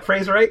using that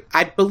phrase right?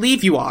 I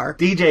believe you are.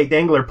 DJ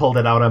Dangler pulled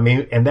it out on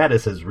me, and that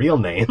is his real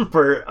name.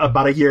 For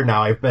about a year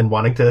now, I've been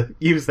wanting to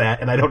use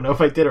that, and I don't know if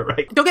I did it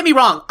right. Don't get me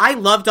wrong, I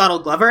love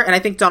Donald Glover, and I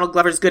think Donald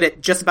Glover's good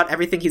at just about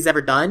everything he's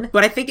ever done.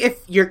 But I think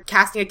if you're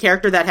casting a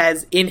character that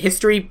has, in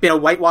history, been a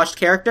whitewashed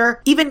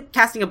character, even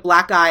casting a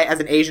black guy as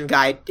an Asian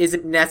guy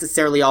isn't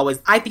necessarily always...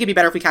 I think it'd be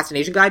better if we cast an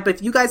Asian guy, but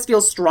if you guys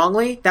feel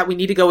strongly that we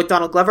need to go with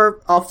Donald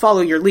Glover, I'll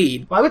follow your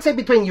lead. Well, I would say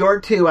between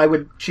your two, I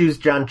would choose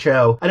John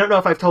Cho. I don't know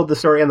if I've told the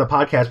story on the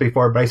podcast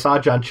before, but I saw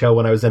John Cho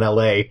when I was in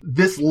LA.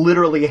 This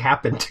literally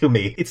happened to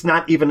me. It's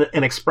not even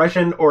an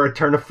expression or a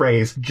turn of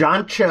phrase.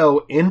 John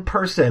Cho, in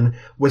person,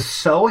 was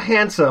so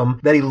handsome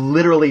that he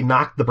literally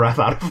knocked the breath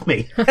out of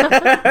me.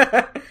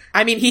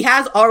 I mean, he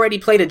has already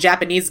played a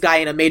Japanese guy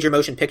in a major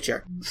motion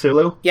picture.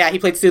 Sulu? Yeah, he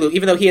played Sulu,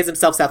 even though he is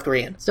himself South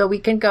Korean. So we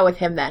can go with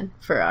him then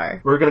for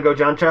our... We're gonna go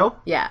John Cho?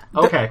 Yeah.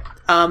 Okay.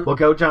 We'll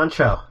go John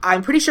Cho.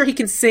 I'm pretty sure he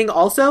can sing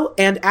also,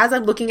 and as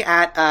I'm looking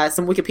at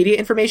some Wikipedia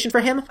information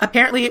for him,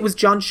 apparently it was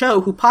John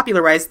Cho who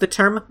popularized the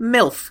term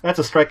MILF. That's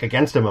a strike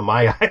against him in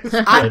my eyes.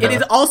 It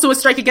is also a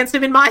strike against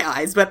him in my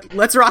eyes, but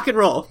let's rock and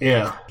roll.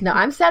 Yeah. No,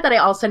 I'm sad that I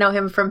also know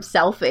him from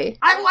Selfie.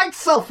 I like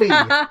Selfie!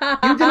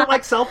 You didn't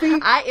like Selfie?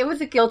 It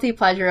was a guilty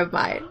pleasure of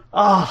mine.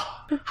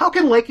 Oh, how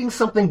can liking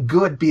something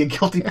good be a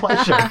guilty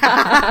pleasure?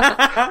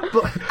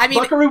 I mean,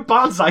 Buckaroo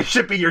Banzai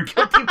should be your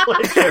guilty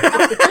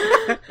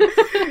pleasure.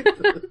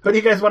 What do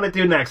you guys want to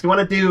do next? You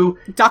want to do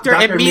Dr.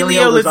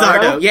 Emilio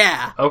Lizardo?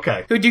 Yeah.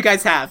 Okay. Who do you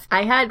guys have?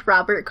 I had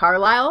Robert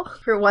Carlyle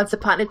for Once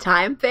Upon a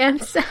Time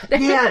fans.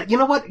 Yeah, you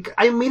know what?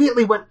 I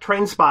immediately went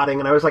Train Spotting,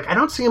 and I was like, I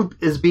don't see him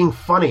as being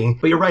funny.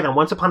 But you're right, on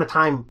Once Upon a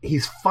Time,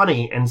 he's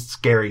funny and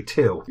scary,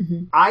 too.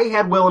 Mm-hmm. I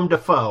had Willem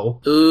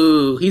Dafoe.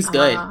 Ooh, he's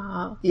good.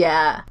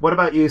 Yeah. What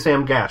about you,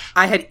 Sam Gash?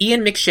 I had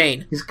Ian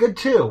McShane. He's good,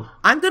 too.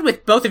 I'm good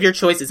with both of your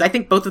choices. I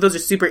think both of those are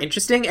super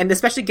interesting, and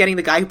especially getting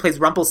the guy who plays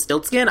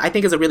Rumpelstiltskin, I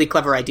think is a really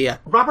clever idea.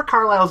 Robert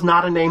Carlyle's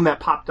not a name that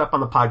popped up on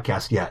the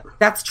podcast yet.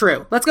 That's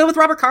true. Let's go with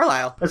Robert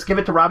Carlyle. Let's give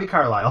it to Robbie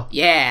Carlyle.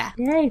 Yeah.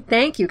 Yay,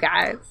 thank you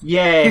guys.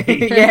 Yay.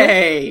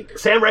 Yay.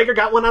 Sam Rager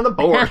got one on the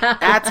board.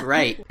 That's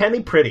right.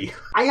 Penny Pretty.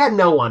 I had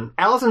no one.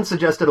 Allison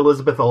suggested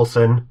Elizabeth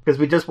Olsen, because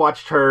we just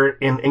watched her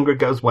in Ingrid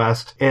Goes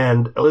West,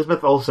 and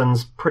Elizabeth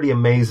Olsen's pretty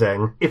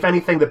amazing. If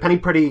anything, the Penny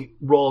Pretty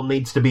role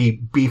needs to be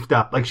beefed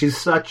up. Like, she's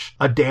such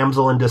watch a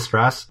damsel in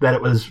distress that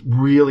it was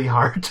really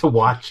hard to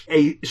watch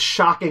a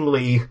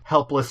shockingly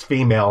helpless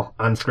female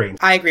on screen.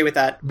 I agree with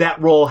that.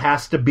 That role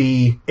has to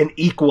be an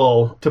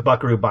equal to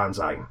Buckaroo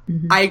Banzai.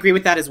 I agree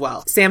with that as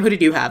well. Sam, who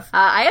did you have?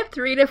 I have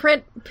 3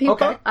 different people.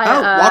 Okay.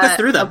 Walk us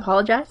through them.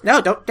 Apologize.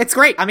 No, don't. It's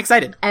great. I'm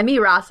excited. Emmy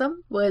Rossum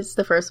was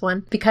the first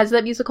one. Because of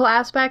that musical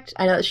aspect,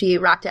 I know that she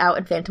rocked out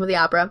in Phantom of the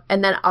Opera.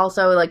 And then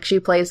also, like, she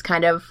plays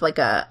kind of like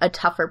a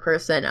tougher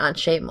person on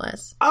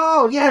Shameless.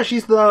 Oh, yeah,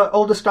 she's the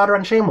oldest daughter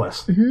on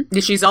Shameless.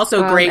 She's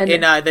also great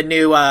in the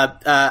new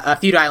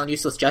Futile and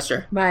Useless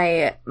Gesture.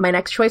 My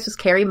next choice was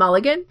Carey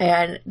Mulligan,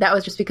 and that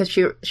was just because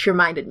she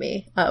reminded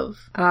me of.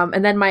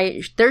 And then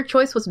my third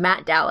choice was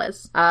Matt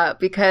Dallas,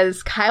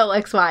 because Kyle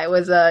XY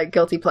was a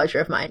guilty pleasure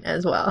of mine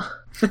as well.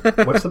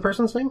 What's the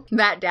person's name?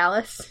 Matt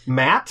Dallas.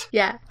 Matt?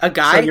 Yeah. A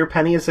guy? So your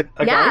Penny is a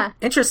guy?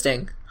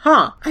 Interesting.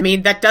 Huh. I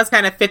mean, that does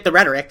kind of fit the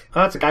rhetoric.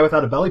 Oh, it's a guy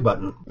without a belly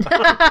button.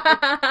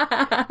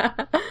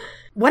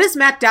 What has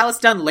Matt Dallas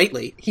done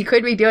lately? He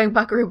could be doing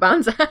Buckaroo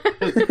Banzai.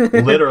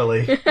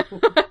 Literally.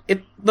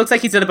 It looks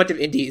like he's done a bunch of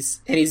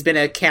indies, and he's been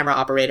a camera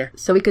operator.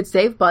 So we could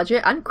save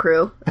budget on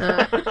crew.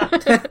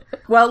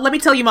 Well, let me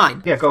tell you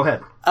mine. Yeah, go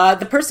ahead.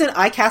 The person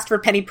I cast for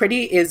Penny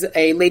Pretty is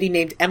a lady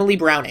named Emily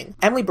Browning.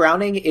 Emily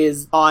Browning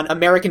is on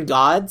American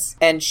Gods,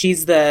 and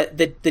she's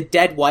the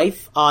dead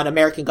wife on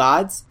American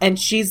Gods. And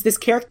she's this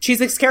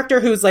character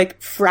who's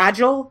like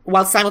fragile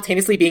while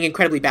simultaneously being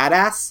incredibly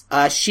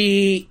badass.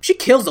 She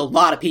kills a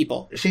lot of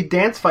people. She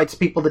dance fights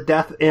people to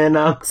death in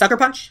Sucker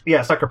Punch?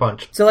 Yeah, Sucker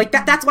Punch. So like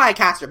that's why I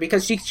cast her,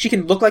 because she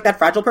can look like that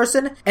fragile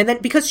person, and then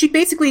because she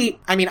basically,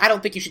 I mean, I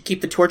don't think you should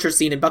keep the torture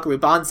scene in Buckaroo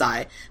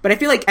Banzai, but I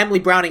feel like Emily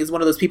Browning is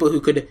one of those people who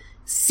could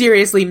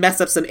seriously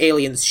mess up some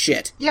aliens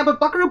shit. Yeah,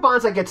 but Buckaroo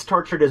Banzai gets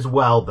tortured as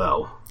well,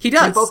 though. He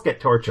does. They both get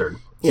tortured.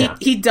 Yeah.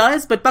 He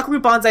does, but Buckaroo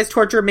Banzai's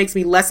torture makes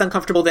me less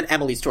uncomfortable than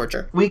Emily's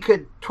torture. We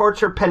could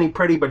torture Penny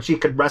Pretty, but she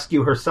could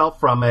rescue herself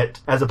from it,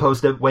 as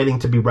opposed to waiting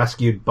to be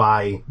rescued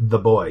by the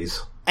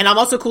boys. And I'm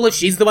also cool if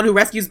she's the one who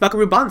rescues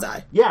Buckaroo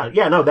Banzai. Yeah,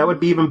 no, that would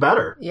be even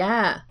better.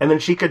 Yeah. And then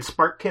she could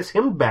spark kiss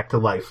him back to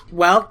life.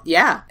 Well,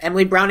 yeah,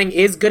 Emily Browning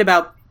is good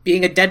about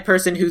being a dead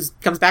person who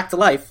comes back to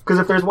life. Because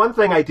if there's one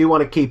thing I do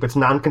want to keep, it's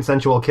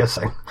non-consensual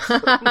kissing.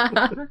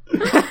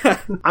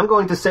 I'm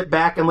going to sit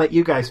back and let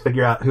you guys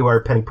figure out who our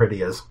Penny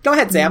Pretty is. Go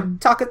ahead, Sam.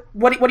 Talk.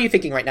 What are you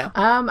thinking right now?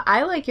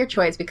 I like your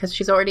choice because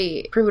she's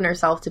already proven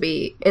herself to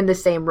be in the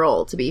same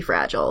role, to be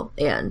fragile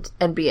and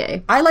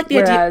BA. I like the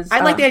idea. I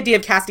like the idea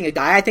of casting a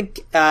guy. I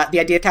think the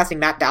idea of casting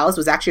Matt Dallas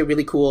was actually a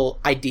really cool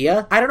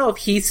idea. I don't know if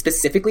he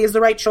specifically is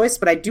the right choice,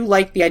 but I do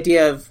like the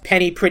idea of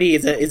Penny Pretty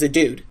is a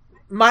dude.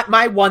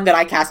 My one that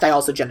I cast, I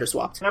also gender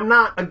swapped. I'm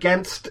not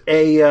against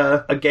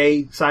a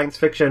gay science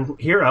fiction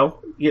hero.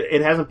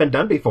 It hasn't been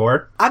done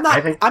before. I'm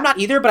not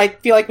either, but I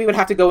feel like we would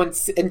have to go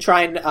and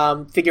try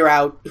and figure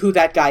out who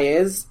that guy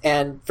is,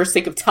 and for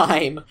sake of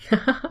time.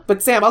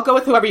 But Sam, I'll go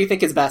with whoever you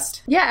think is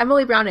best. Yeah,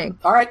 Emily Browning.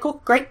 All right,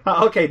 cool, great.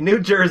 Okay, New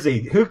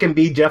Jersey. Who can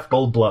be Jeff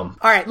Goldblum?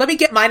 All right, let me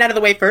get mine out of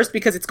the way first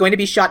because it's going to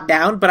be shot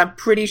down, but I'm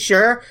pretty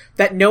sure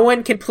that no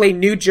one can play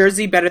New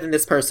Jersey better than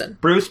this person.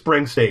 Bruce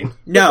Springsteen.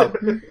 No.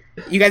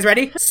 You guys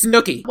ready?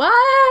 Snooki.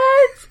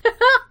 What?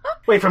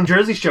 Wait, from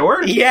Jersey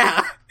Shore?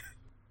 Yeah.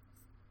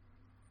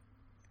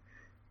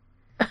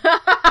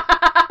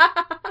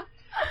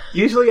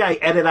 Usually I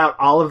edit out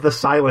all of the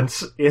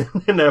silence in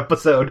an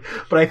episode,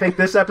 but I think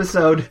this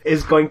episode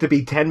is going to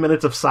be 10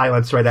 minutes of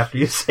silence right after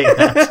you say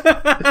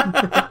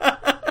that.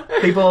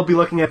 People will be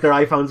looking at their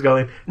iPhones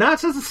going, no, it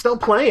says it's still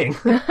playing.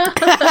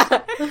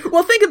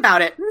 Well, think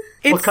about it.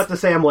 We'll cut to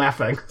Sam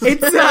laughing.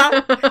 It's,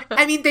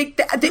 I mean, they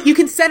you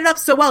can set it up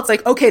so well. It's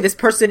like, okay, this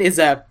person is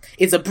a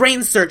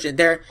brain surgeon.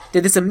 They're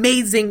this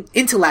amazing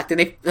intellect,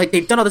 and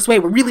they've done all this way.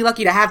 We're really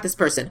lucky to have this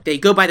person. They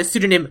go by the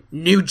pseudonym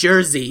New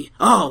Jersey.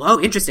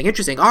 Oh,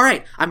 interesting. All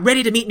right, I'm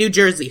ready to meet New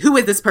Jersey. Who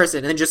is this person?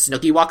 And then just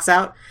Snooki walks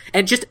out,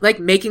 and just like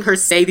making her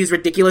say these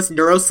ridiculous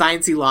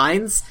neuroscience-y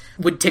lines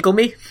would tickle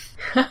me.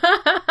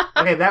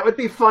 Okay, that would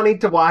be funny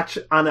to watch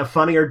on a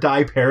Funny or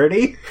Die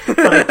parody, but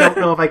I don't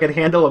know if I could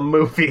handle a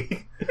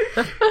movie.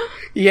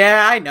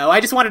 Yeah, I know. I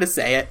just wanted to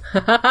say it.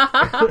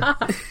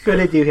 Who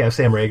did you have,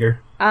 Sam Rager?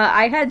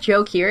 I had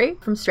Joe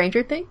Keery from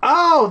Stranger Things.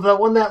 Oh, the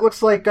one that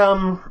looks like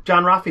John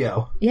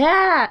Ralphio.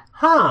 Yeah.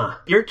 Huh.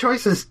 Your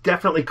choice is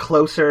definitely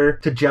closer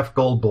to Jeff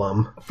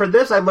Goldblum. For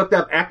this, I looked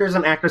up actors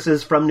and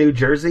actresses from New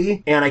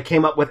Jersey, and I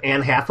came up with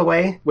Anne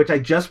Hathaway, which I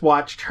just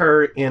watched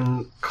her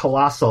in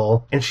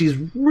Colossal, and she's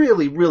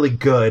really, really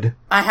good.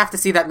 I have to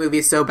see that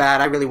movie so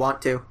bad. I really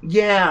want to.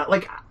 Yeah,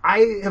 like,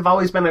 I have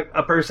always been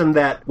a person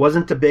that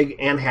wasn't a big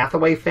Anne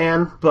Hathaway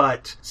fan,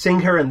 but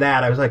seeing her in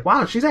that, I was like,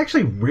 wow, she's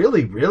actually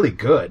really, really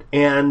good.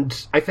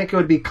 And I think it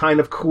would be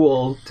kind of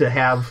cool to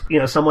have,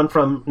 someone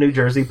from New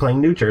Jersey playing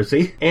New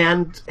Jersey,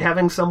 and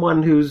having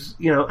someone who's,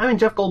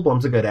 Jeff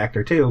Goldblum's a good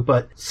actor too,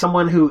 but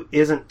someone who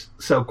isn't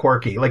so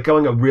quirky, like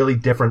going a really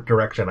different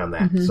direction on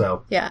that. Mm-hmm.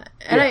 So yeah,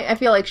 and I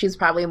feel like she's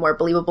probably a more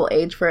believable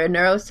age for a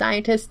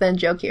neuroscientist than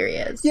Joe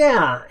Keery is.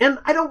 Yeah, and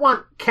I don't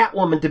want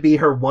Catwoman to be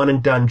her one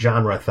and done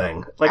genre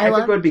thing. Like, I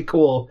think it would be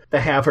cool to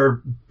have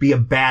her be a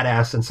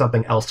badass in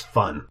something else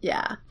fun.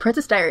 Yeah.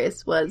 Princess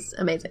Diaries was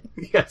amazing.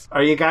 Yes.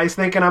 Are you guys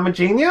thinking I'm a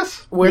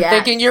genius? We're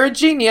thinking you're a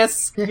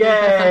genius.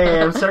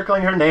 Yay! I'm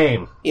circling her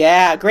name.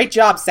 Yeah, great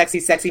job,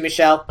 sexy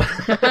Michelle.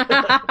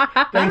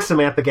 Thanks,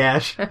 Samantha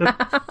Gash.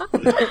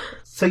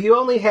 So you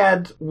only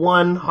had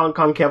one Hong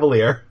Kong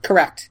Cavalier.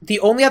 Correct. The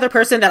only other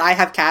person that I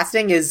have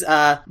casting is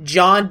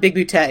John Big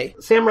Butte.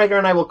 Sam Rager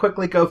and I will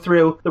quickly go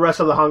through the rest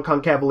of the Hong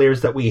Kong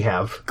Cavaliers that we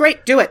have.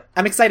 Great, do it.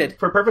 I'm excited.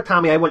 For Perfect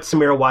Tommy, I went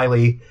Samira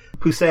Wiley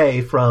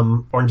Poussey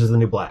from Orange is the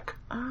New Black.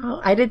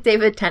 Oh, I did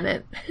David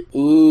Tennant.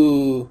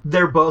 Ooh.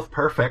 They're both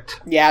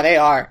perfect. Yeah, they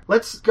are.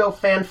 Let's go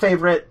fan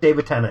favorite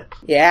David Tennant.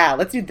 Yeah,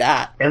 let's do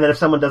that. And then if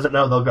someone doesn't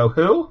know, they'll go,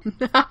 who? Oh,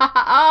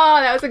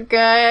 that was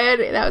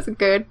a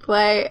good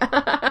play.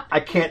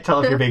 I can't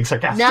tell if you're being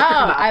sarcastic. No,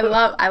 or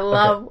not. I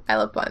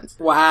love puns.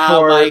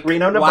 Wow, For Mike.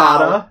 Reno,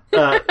 Nevada,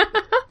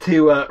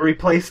 to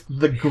replace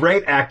the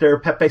great actor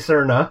Pepe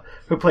Serna,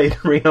 who played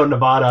Reno,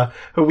 Nevada,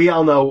 who we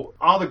all know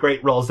all the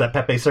great roles that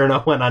Pepe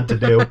Serna went on to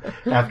do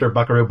after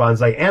Buckaroo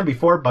Banzai and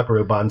before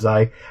Buckaroo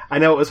Banzai. I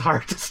know it was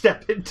hard to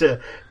step into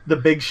the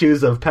big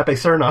shoes of Pepe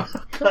Serna.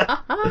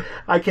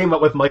 I came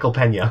up with Michael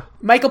Pena.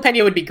 Michael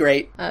Pena would be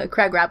great.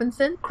 Craig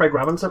Robinson? Craig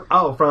Robinson?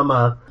 Oh, from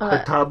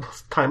the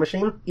Tubbs Time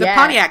Machine? The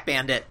Pontiac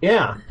Bandit.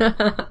 Yeah.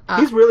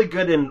 He's really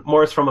good in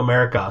Morris from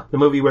America, the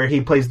movie where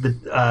he plays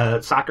the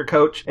soccer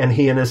coach, and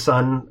he and his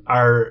son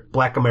are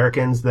black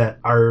Americans that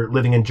are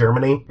living in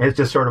Germany. And it's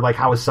just sort of like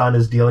how his son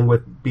is dealing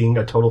with being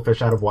a total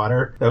fish out of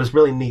water. That was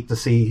really neat to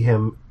see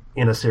him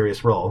in a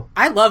serious role.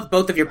 I love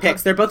both of your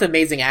picks. They're both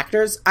amazing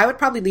actors. I would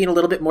probably lean a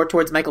little bit more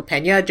towards Michael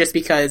Pena just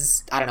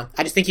because, I don't know,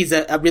 I just think he's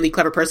a really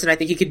clever person. I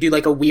think he could do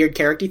like a weird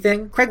character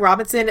thing. Craig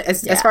Robinson,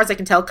 as far as I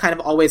can tell, kind of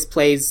always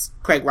plays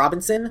Craig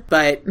Robinson,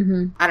 but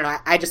I don't know,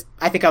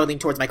 I think I would lean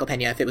towards Michael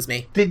Pena if it was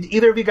me. Did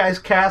either of you guys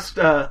cast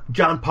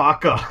John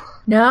Paca?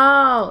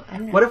 No.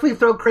 What if we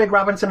throw Craig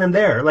Robinson in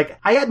there? Like,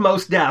 I had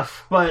Mos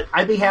Def, but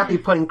I'd be happy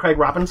putting Craig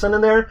Robinson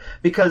in there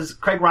because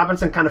Craig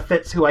Robinson kind of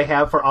fits who I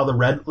have for all the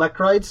red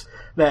Lectroids,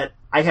 that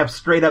I have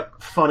straight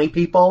up funny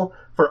people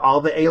for all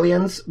the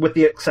aliens, with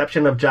the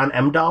exception of John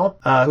Emdahl,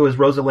 who is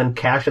Rosalind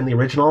Cash in the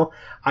original.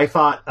 I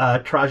thought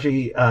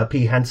Taraji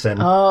P. Henson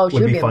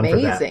would be fun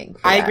amazing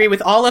for that. I agree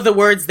with all of the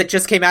words that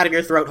just came out of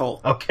your throat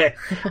hole. Okay.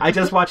 I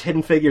just watched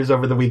Hidden Figures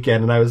over the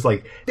weekend, and I was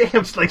like,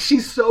 damn, like,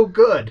 she's so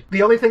good.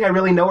 The only thing I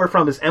really know her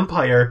from is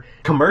Empire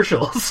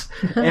commercials.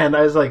 And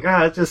I was like,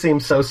 it just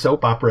seems so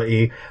soap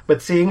opera-y.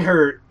 But seeing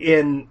her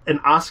in an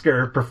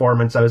Oscar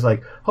performance, I was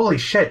like, holy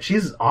shit,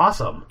 she's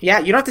awesome. Yeah,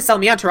 you don't have to sell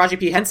me on Taraji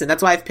P. Henson.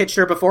 That's why I've pitched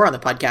her before on the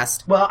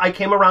podcast. Well, I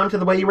came around to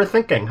the way you were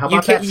thinking. How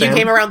about that, Sam? You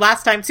came around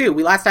last time, too.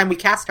 Last time we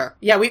cast her.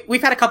 Yeah,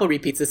 we've had a couple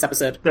repeats this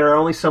episode. There are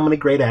only so many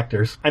great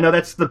actors. I know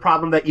that's the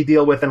problem that you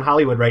deal with in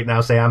Hollywood right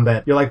now, Sam,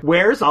 that you're like,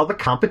 where's all the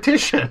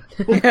competition?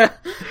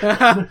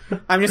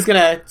 I'm just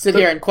gonna sit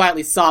here and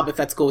quietly sob if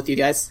that's cool with you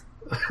guys.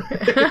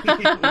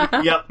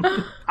 Yep.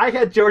 I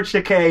had George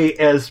Takei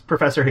as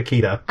Professor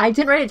Hikita. I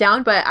didn't write it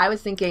down, but I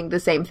was thinking the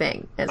same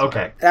thing as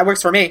well. That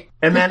works for me.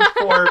 And then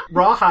for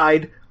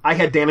Rawhide, I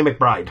had Danny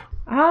McBride.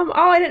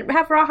 I didn't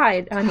have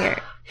Rawhide on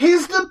here.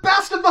 He's the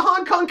best of the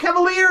Hong Kong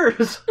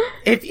Cavaliers!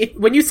 If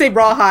when you say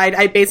Rawhide,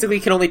 I basically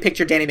can only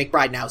picture Danny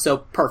McBride now, so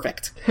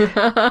perfect.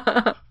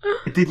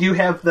 Did you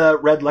have the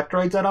red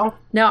Lectroids at all?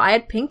 No, I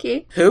had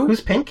Pinky. Who?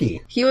 Who's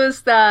Pinky? He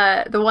was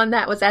the one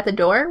that was at the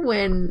door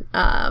when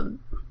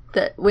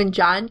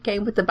John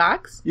came with the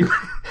box.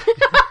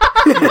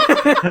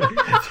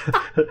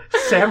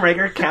 Sam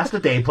Rager cast a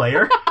day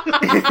player.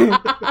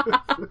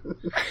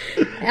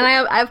 And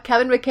I have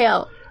Kevin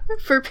McHale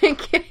for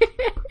Pinky.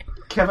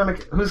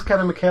 Who's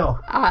Kevin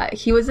McHale?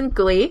 He was in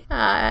Glee.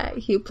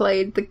 He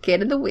played the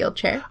kid in the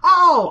wheelchair.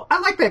 Oh,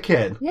 I like that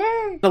kid.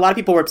 Yay! A lot of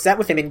people were upset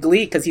with him in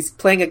Glee because he's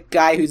playing a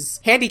guy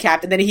who's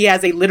handicapped, and then he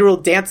has a literal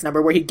dance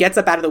number where he gets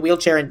up out of the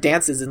wheelchair and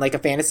dances in like a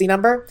fantasy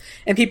number.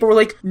 And people were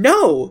like,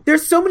 no,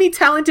 there's so many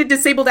talented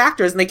disabled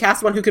actors, and they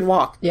cast one who can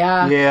walk.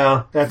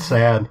 Yeah, that's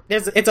sad.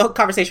 It's a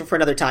conversation for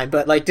another time,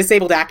 but like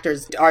disabled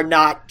actors are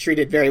not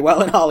treated very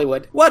well in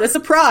Hollywood. What a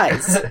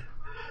surprise!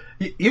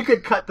 You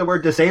could cut the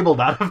word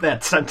disabled out of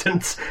that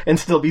sentence and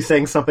still be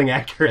saying something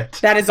accurate.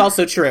 That is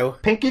also true.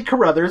 Pinky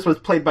Carruthers was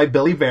played by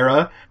Billy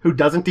Vera, who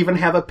doesn't even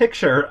have a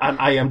picture on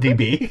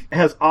IMDb.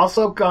 Has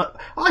also got...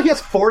 he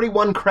has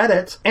 41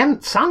 credits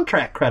and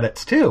soundtrack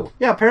credits, too.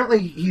 Yeah, apparently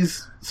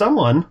he's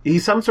someone.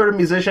 He's some sort of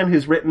musician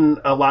who's written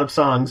a lot of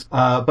songs,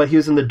 but he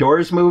was in the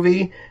Doors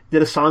movie,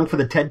 did a song for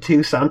the Ted 2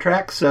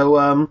 soundtrack, so...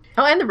 and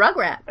the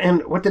Rugrat.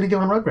 And what did he do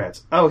on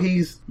Rugrats? Oh,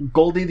 he's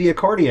Goldie the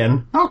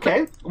accordion.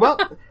 Okay, well...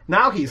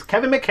 Now he's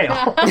Kevin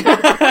McHale.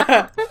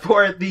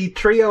 For the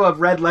trio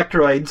of red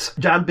Lectroids,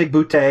 John Big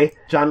Butte,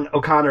 John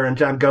O'Connor, and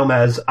John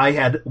Gomez, I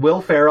had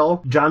Will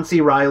Ferrell, John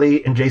C.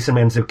 Reilly, and Jason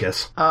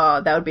Mantzoukas.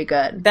 Oh, that would be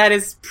good. That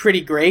is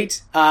pretty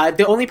great.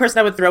 The only person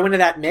I would throw into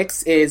that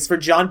mix is for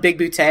John Big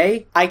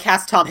Butte, I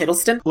cast Tom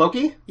Hiddleston.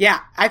 Loki? Yeah,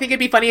 I think it'd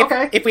be funny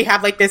if we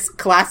have, like, this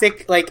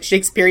classic, like,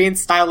 Shakespearean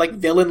style, like,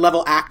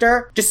 villain-level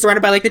actor, just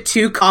surrounded by, like, the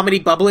two comedy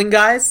bubbling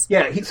guys.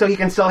 Yeah, so he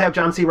can still have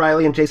John C.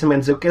 Reilly and Jason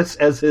Mantzoukas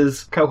as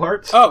his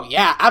cohorts? Oh,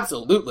 yeah,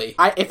 absolutely.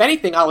 If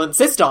anything, I'll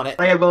insist on it.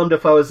 I had Willem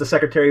Dafoe as the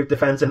Secretary of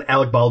Defense and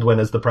Alec Baldwin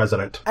as the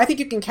President. I think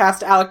you can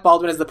cast Alec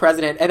Baldwin as the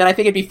president, and then I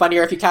think it'd be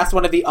funnier if you cast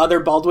one of the other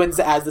Baldwins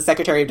as the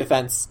Secretary of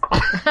Defense.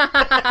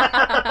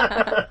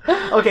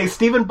 Okay,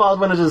 Stephen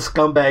Baldwin is a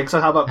scumbag,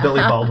 so how about Billy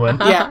Baldwin?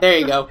 Yeah, there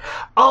you go.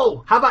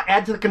 Oh, how about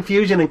add to the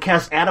confusion and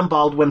cast Adam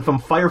Baldwin from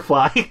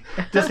Firefly,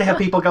 just to have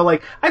people go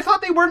like, I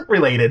thought they weren't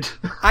related.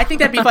 I think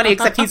that'd be funny,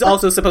 except he's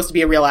also supposed to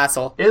be a real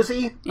asshole. Is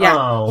he? Yeah,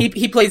 Oh.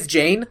 he plays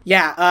Jane.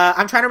 Yeah,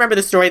 I'm trying to remember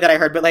the story that I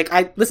heard, but, like,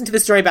 I listened to the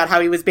story about how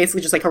he was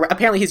basically just, like,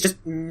 apparently he's just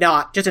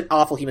an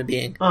awful human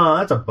being. Oh,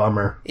 that's a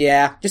bummer.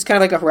 Yeah, just kind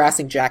of like a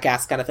harassing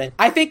jackass kind of thing.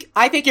 I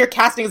think your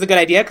casting is a good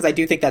idea, because I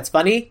do think that's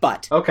funny,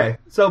 but... Okay,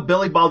 so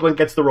Billy Baldwin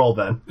gets the role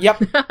then.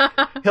 Yep.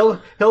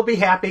 He'll be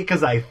happy,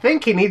 because I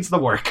think he needs the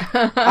work.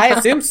 I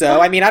assume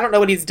so. I mean, I don't know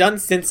what he's done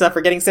since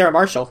Forgetting Sarah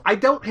Marshall. I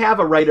don't have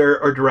a writer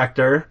or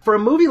director. For a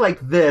movie like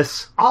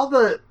this, all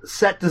the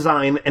set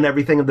design and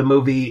everything of the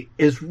movie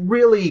is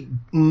really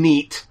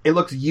neat. It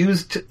looks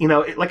used,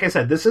 like I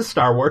said, this is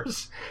Star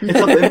Wars. It's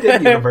a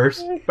lived-in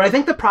universe. But I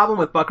think the problem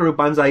with Buckaroo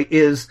Banzai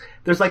is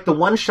there's like the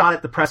one shot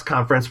at the press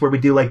conference where we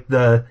do like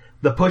the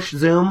push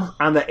zoom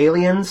on the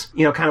aliens,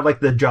 kind of like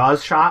the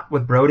Jaws shot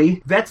with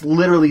Brody. That's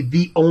literally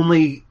the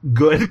only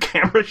good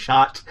camera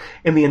shot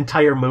in the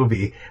entire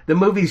movie. The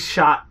movie's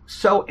shot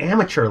so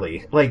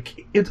amateurly.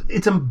 Like,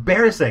 it's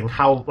embarrassing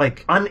how,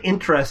 like,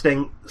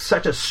 uninteresting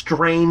such a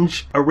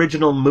strange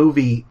original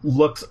movie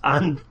looks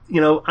on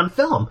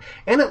film.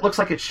 And it looks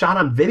like it's shot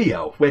on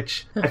video,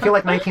 which I feel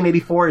like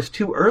 1984 is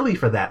too early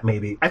for that,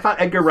 maybe. I thought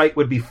Edgar Wright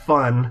would be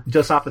fun,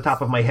 just off the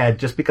top of my head,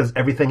 just because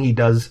everything he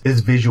does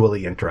is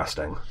visually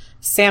interesting.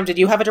 Sam, did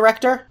you have a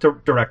director?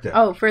 To direct it.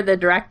 Oh, for the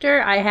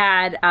director, I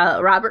had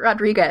Robert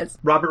Rodriguez.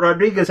 Robert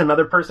Rodriguez,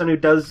 another person who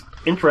does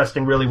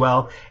interesting really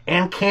well,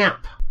 and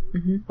camp.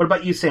 Mm-hmm. What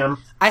about you,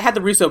 Sam? I had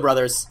the Russo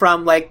brothers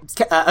from, like,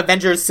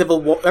 Avengers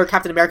Civil War, or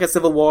Captain America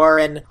Civil War,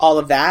 and all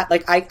of that.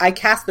 Like, I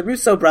cast the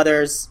Russo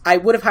brothers. I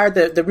would have hired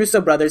the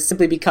Russo brothers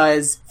simply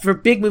because for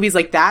big movies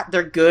like that,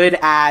 they're good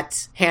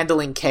at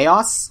handling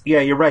chaos. Yeah,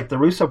 you're right. The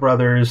Russo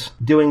brothers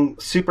doing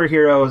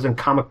superheroes and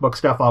comic book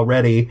stuff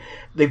already.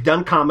 They've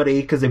done comedy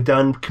because they've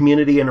done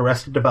Community and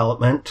Arrested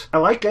Development. I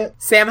like it.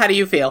 Sam, how do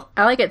you feel?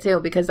 I like it too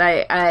because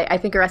I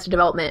think Arrested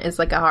Development is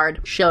like a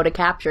hard show to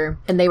capture,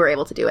 and they were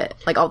able to do it.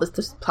 Like all this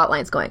plot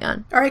lines going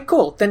on. All right,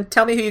 cool. Then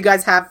tell me who you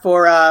guys have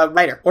for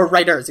writer or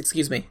writers.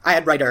 Excuse me. I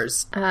had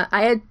writers.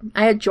 I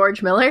had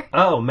George Miller.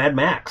 Oh, Mad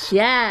Max.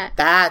 Yeah,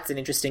 that's an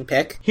interesting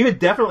pick. He would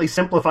definitely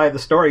simplify the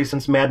story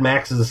since Mad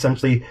Max is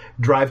essentially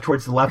drive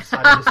towards the left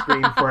side of the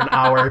screen for an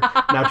hour,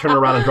 now turn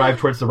around and drive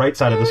towards the right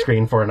side of the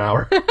screen for an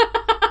hour.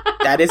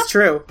 That is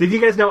true. Did you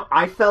guys know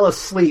I fell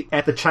asleep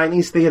at the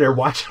Chinese theater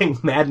watching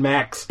Mad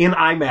Max in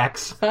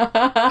IMAX?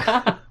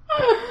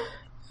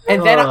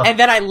 And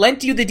then I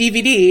lent you the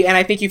DVD, and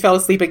I think you fell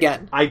asleep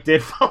again. I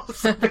did fall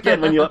asleep again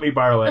when you let me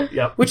borrow it,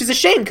 yep. Which is a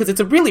shame, because it's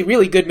a really,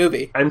 really good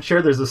movie. I'm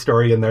sure there's a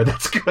story in there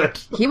that's good.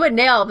 He would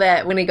nail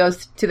that when he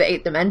goes to the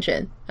 8th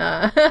dimension.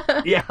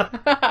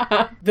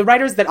 Yeah. The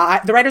writers that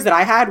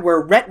I had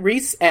were Rhett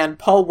Reese and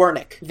Paul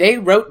Wernick. They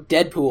wrote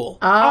Deadpool.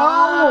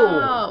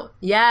 Oh!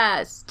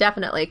 Yes,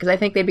 definitely, because I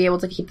think they'd be able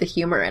to keep the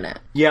humor in it.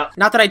 Yeah.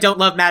 Not that I don't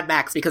love Mad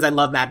Max, because I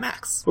love Mad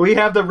Max. We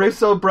have the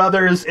Russo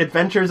brothers'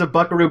 Adventures of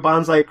Buckaroo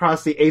Banzai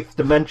Across the 8th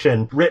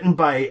Dimension, written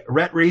by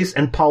Rhett Reese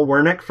and Paul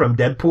Wernick from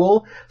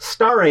Deadpool,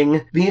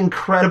 starring the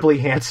incredibly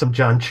handsome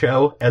John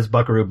Cho as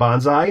Buckaroo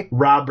Banzai,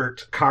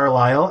 Robert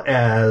Carlyle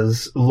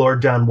as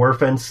Lord John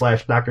Werfen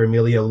 / Dr.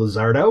 Emilio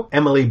Luzardo,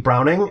 Emily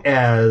Browning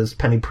as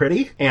Penny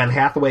Pretty, Anne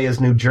Hathaway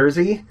as New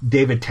Jersey,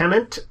 David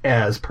Tennant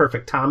as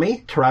Perfect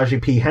Tommy,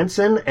 Taraji P.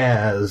 Henson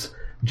as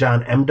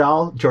John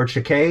Emdahl, George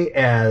Takei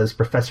as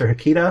Professor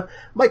Hikita,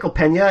 Michael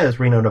Pena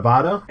as Reno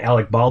Nevada,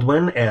 Alec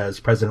Baldwin as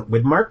President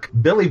Widmark,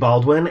 Billy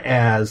Baldwin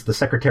as the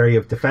Secretary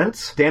of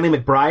Defense, Danny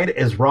McBride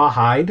as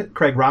Rawhide,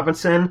 Craig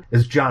Robinson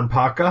as John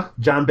Paca,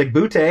 John Big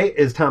Butte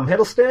as Tom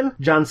Hiddleston,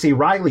 John C.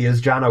 Reilly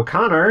as John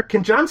O'Connor.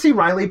 Can John C.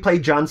 Reilly play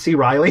John C.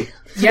 Reilly?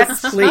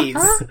 Yes,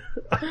 please.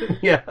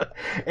 Yeah.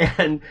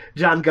 And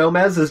John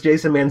Gomez as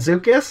Jason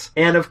Mantzoukas.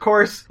 And of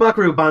course,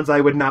 Buckaroo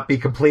Banzai would not be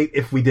complete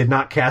if we did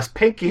not cast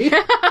Pinky.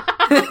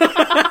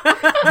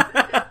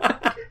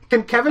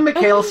 Can Kevin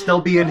McHale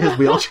still be in his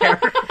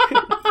wheelchair?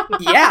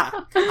 Yeah.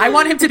 I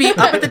want him to be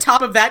up at the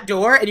top of that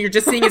door, and you're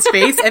just seeing his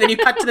face, and then you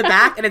cut to the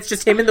back, and it's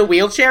just him in the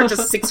wheelchair,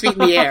 just 6 feet in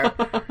the air.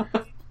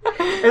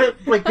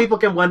 like, people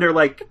can wonder,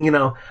 like, you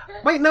know,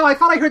 wait, no, I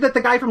thought I heard that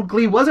the guy from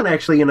Glee wasn't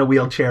actually in a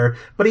wheelchair,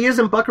 but he is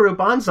in Buckaroo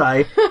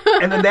Banzai,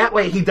 and then that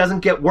way he doesn't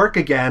get work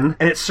again,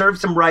 and it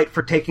serves him right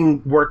for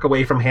taking work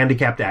away from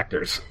handicapped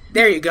actors.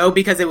 There you go,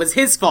 because it was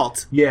his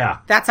fault. Yeah.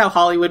 That's how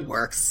Hollywood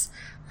works.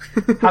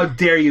 How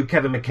dare you,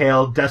 Kevin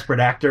McHale, desperate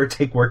actor,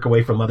 take work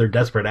away from other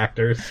desperate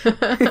actors.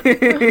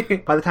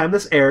 By the time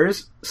this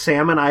airs,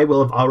 Sam and I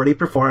will have already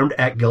performed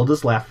at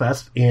Gilda's Laugh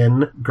Fest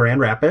in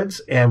Grand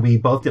Rapids, and we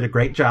both did a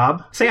great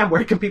job. Sam,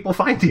 where can people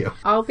find you?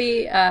 I'll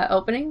be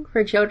opening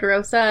for Joe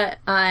DeRosa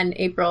on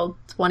April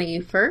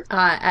 21st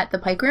at the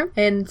Pike Room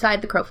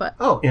inside the Crowfoot.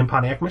 Oh, in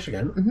Pontiac,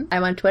 Michigan. Mm-hmm.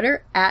 I'm on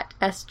Twitter at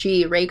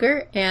SG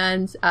Rager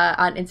and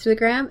on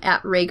Instagram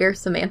at Rager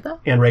Samantha.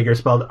 And Rager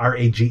spelled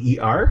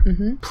R-A-G-E-R.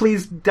 Mm-hmm.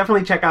 Please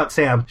definitely check out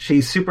Sam.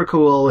 She's super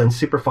cool and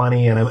super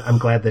funny, and I'm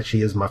glad that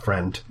she is my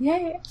friend.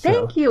 Yay.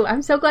 Thank you.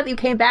 I'm so glad that you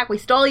came back. We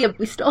stole you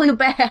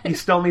back. You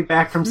stole me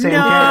back from Sam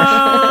Cash.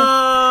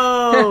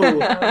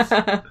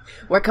 No!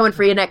 We're coming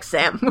for you next,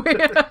 Sam.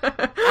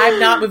 I'm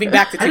not moving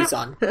back to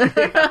Tucson.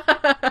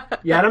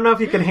 Yeah, I don't know if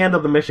you can handle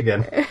the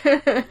Michigan.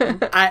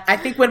 I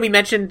think when we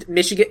mentioned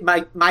Michigan,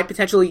 my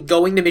potentially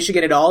going to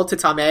Michigan at all to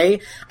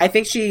Tomei, I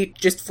think she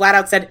just flat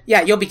out said,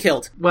 yeah, you'll be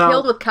killed. Well,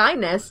 Killed with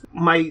kindness.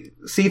 my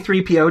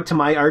C-3PO to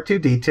my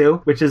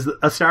R2-D2, which is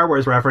a Star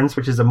Wars reference,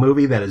 which is a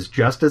movie that is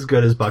just as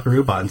good as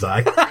Buckaroo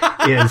Banzai,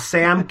 is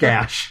Sam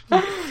Gash.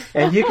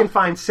 And you can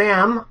find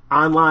Sam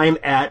online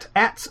at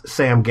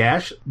Sam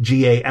Gash,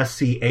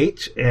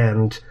 Gasch,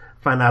 and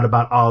find out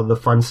about all the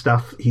fun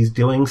stuff he's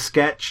doing,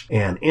 sketch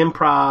and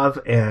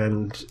improv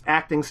and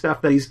acting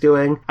stuff that he's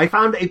doing. I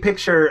found a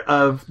picture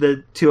of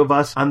the two of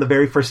us on the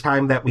very first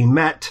time that we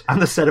met on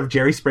the set of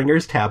Jerry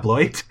Springer's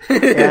Tabloid.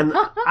 And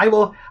I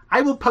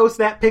will post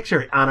that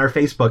picture on our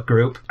Facebook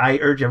group. I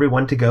urge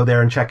everyone to go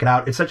there and check it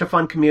out. It's such a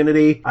fun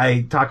community.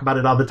 I talk about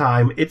it all the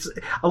time.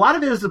 A lot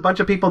of it is a bunch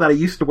of people that I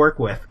used to work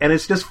with, and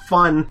it's just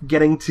fun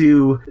getting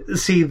to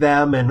see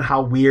them and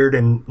how weird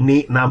and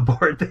neat and on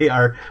board they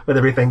are with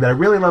everything. That I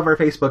really love our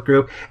Facebook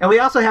group. And we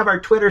also have our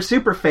Twitter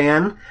super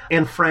fan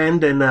and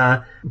friend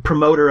and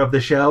promoter of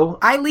the show,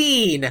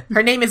 Eileen.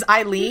 Her name is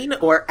Eileen,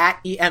 or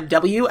at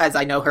EMW, as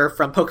I know her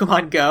from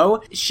Pokemon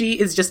Go. She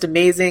is just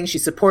amazing.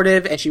 She's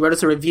supportive, and she wrote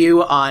us a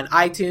review on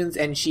iTunes,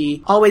 and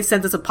she always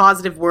sends us a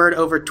positive word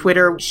over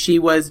Twitter. She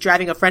was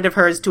driving a friend of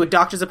hers to a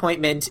doctor's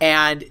appointment,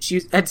 and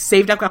she had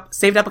saved up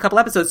a couple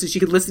episodes so she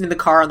could listen in the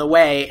car on the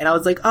way, and I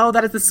was like, oh,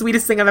 that is the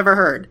sweetest thing I've ever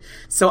heard.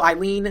 So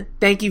Eileen,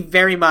 thank you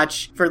very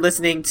much for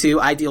listening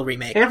to Ideal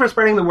Remake. and for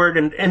spreading the word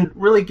and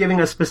really giving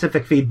us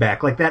specific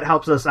feedback. Like, that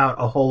helps us out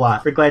a whole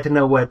lot. We're glad to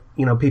know what,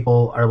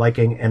 people are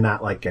liking and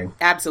not liking.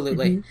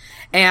 Absolutely. Mm-hmm.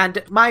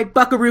 And my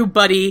Buckaroo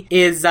buddy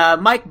is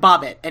Mike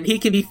Bobbitt, and he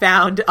can be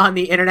found on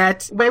the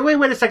internet. Wait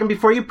a second.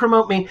 Before you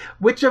promote me,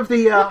 which of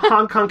the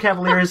Hong Kong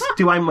Cavaliers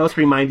do I most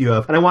remind you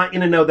of? And I want you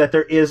to know that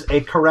there is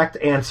a correct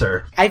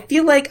answer. I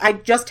feel like I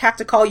just have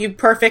to call you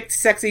perfect,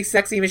 sexy,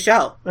 sexy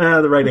Michelle.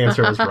 The right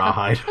answer was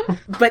Rawhide.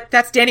 But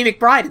that's Danny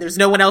McBride. There's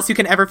no one else who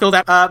can ever fill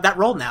that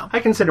role now. I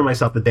consider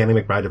myself the Danny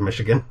McBride of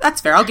Michigan. That's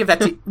fair. I'll give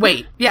that to you.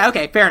 Wait. Yeah,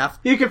 okay. Fair enough.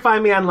 You can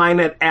find me online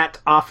at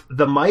Off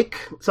the Mic.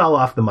 It's all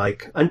off the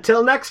mic.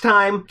 Until next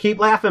time, keep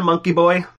laughing, monkey boy.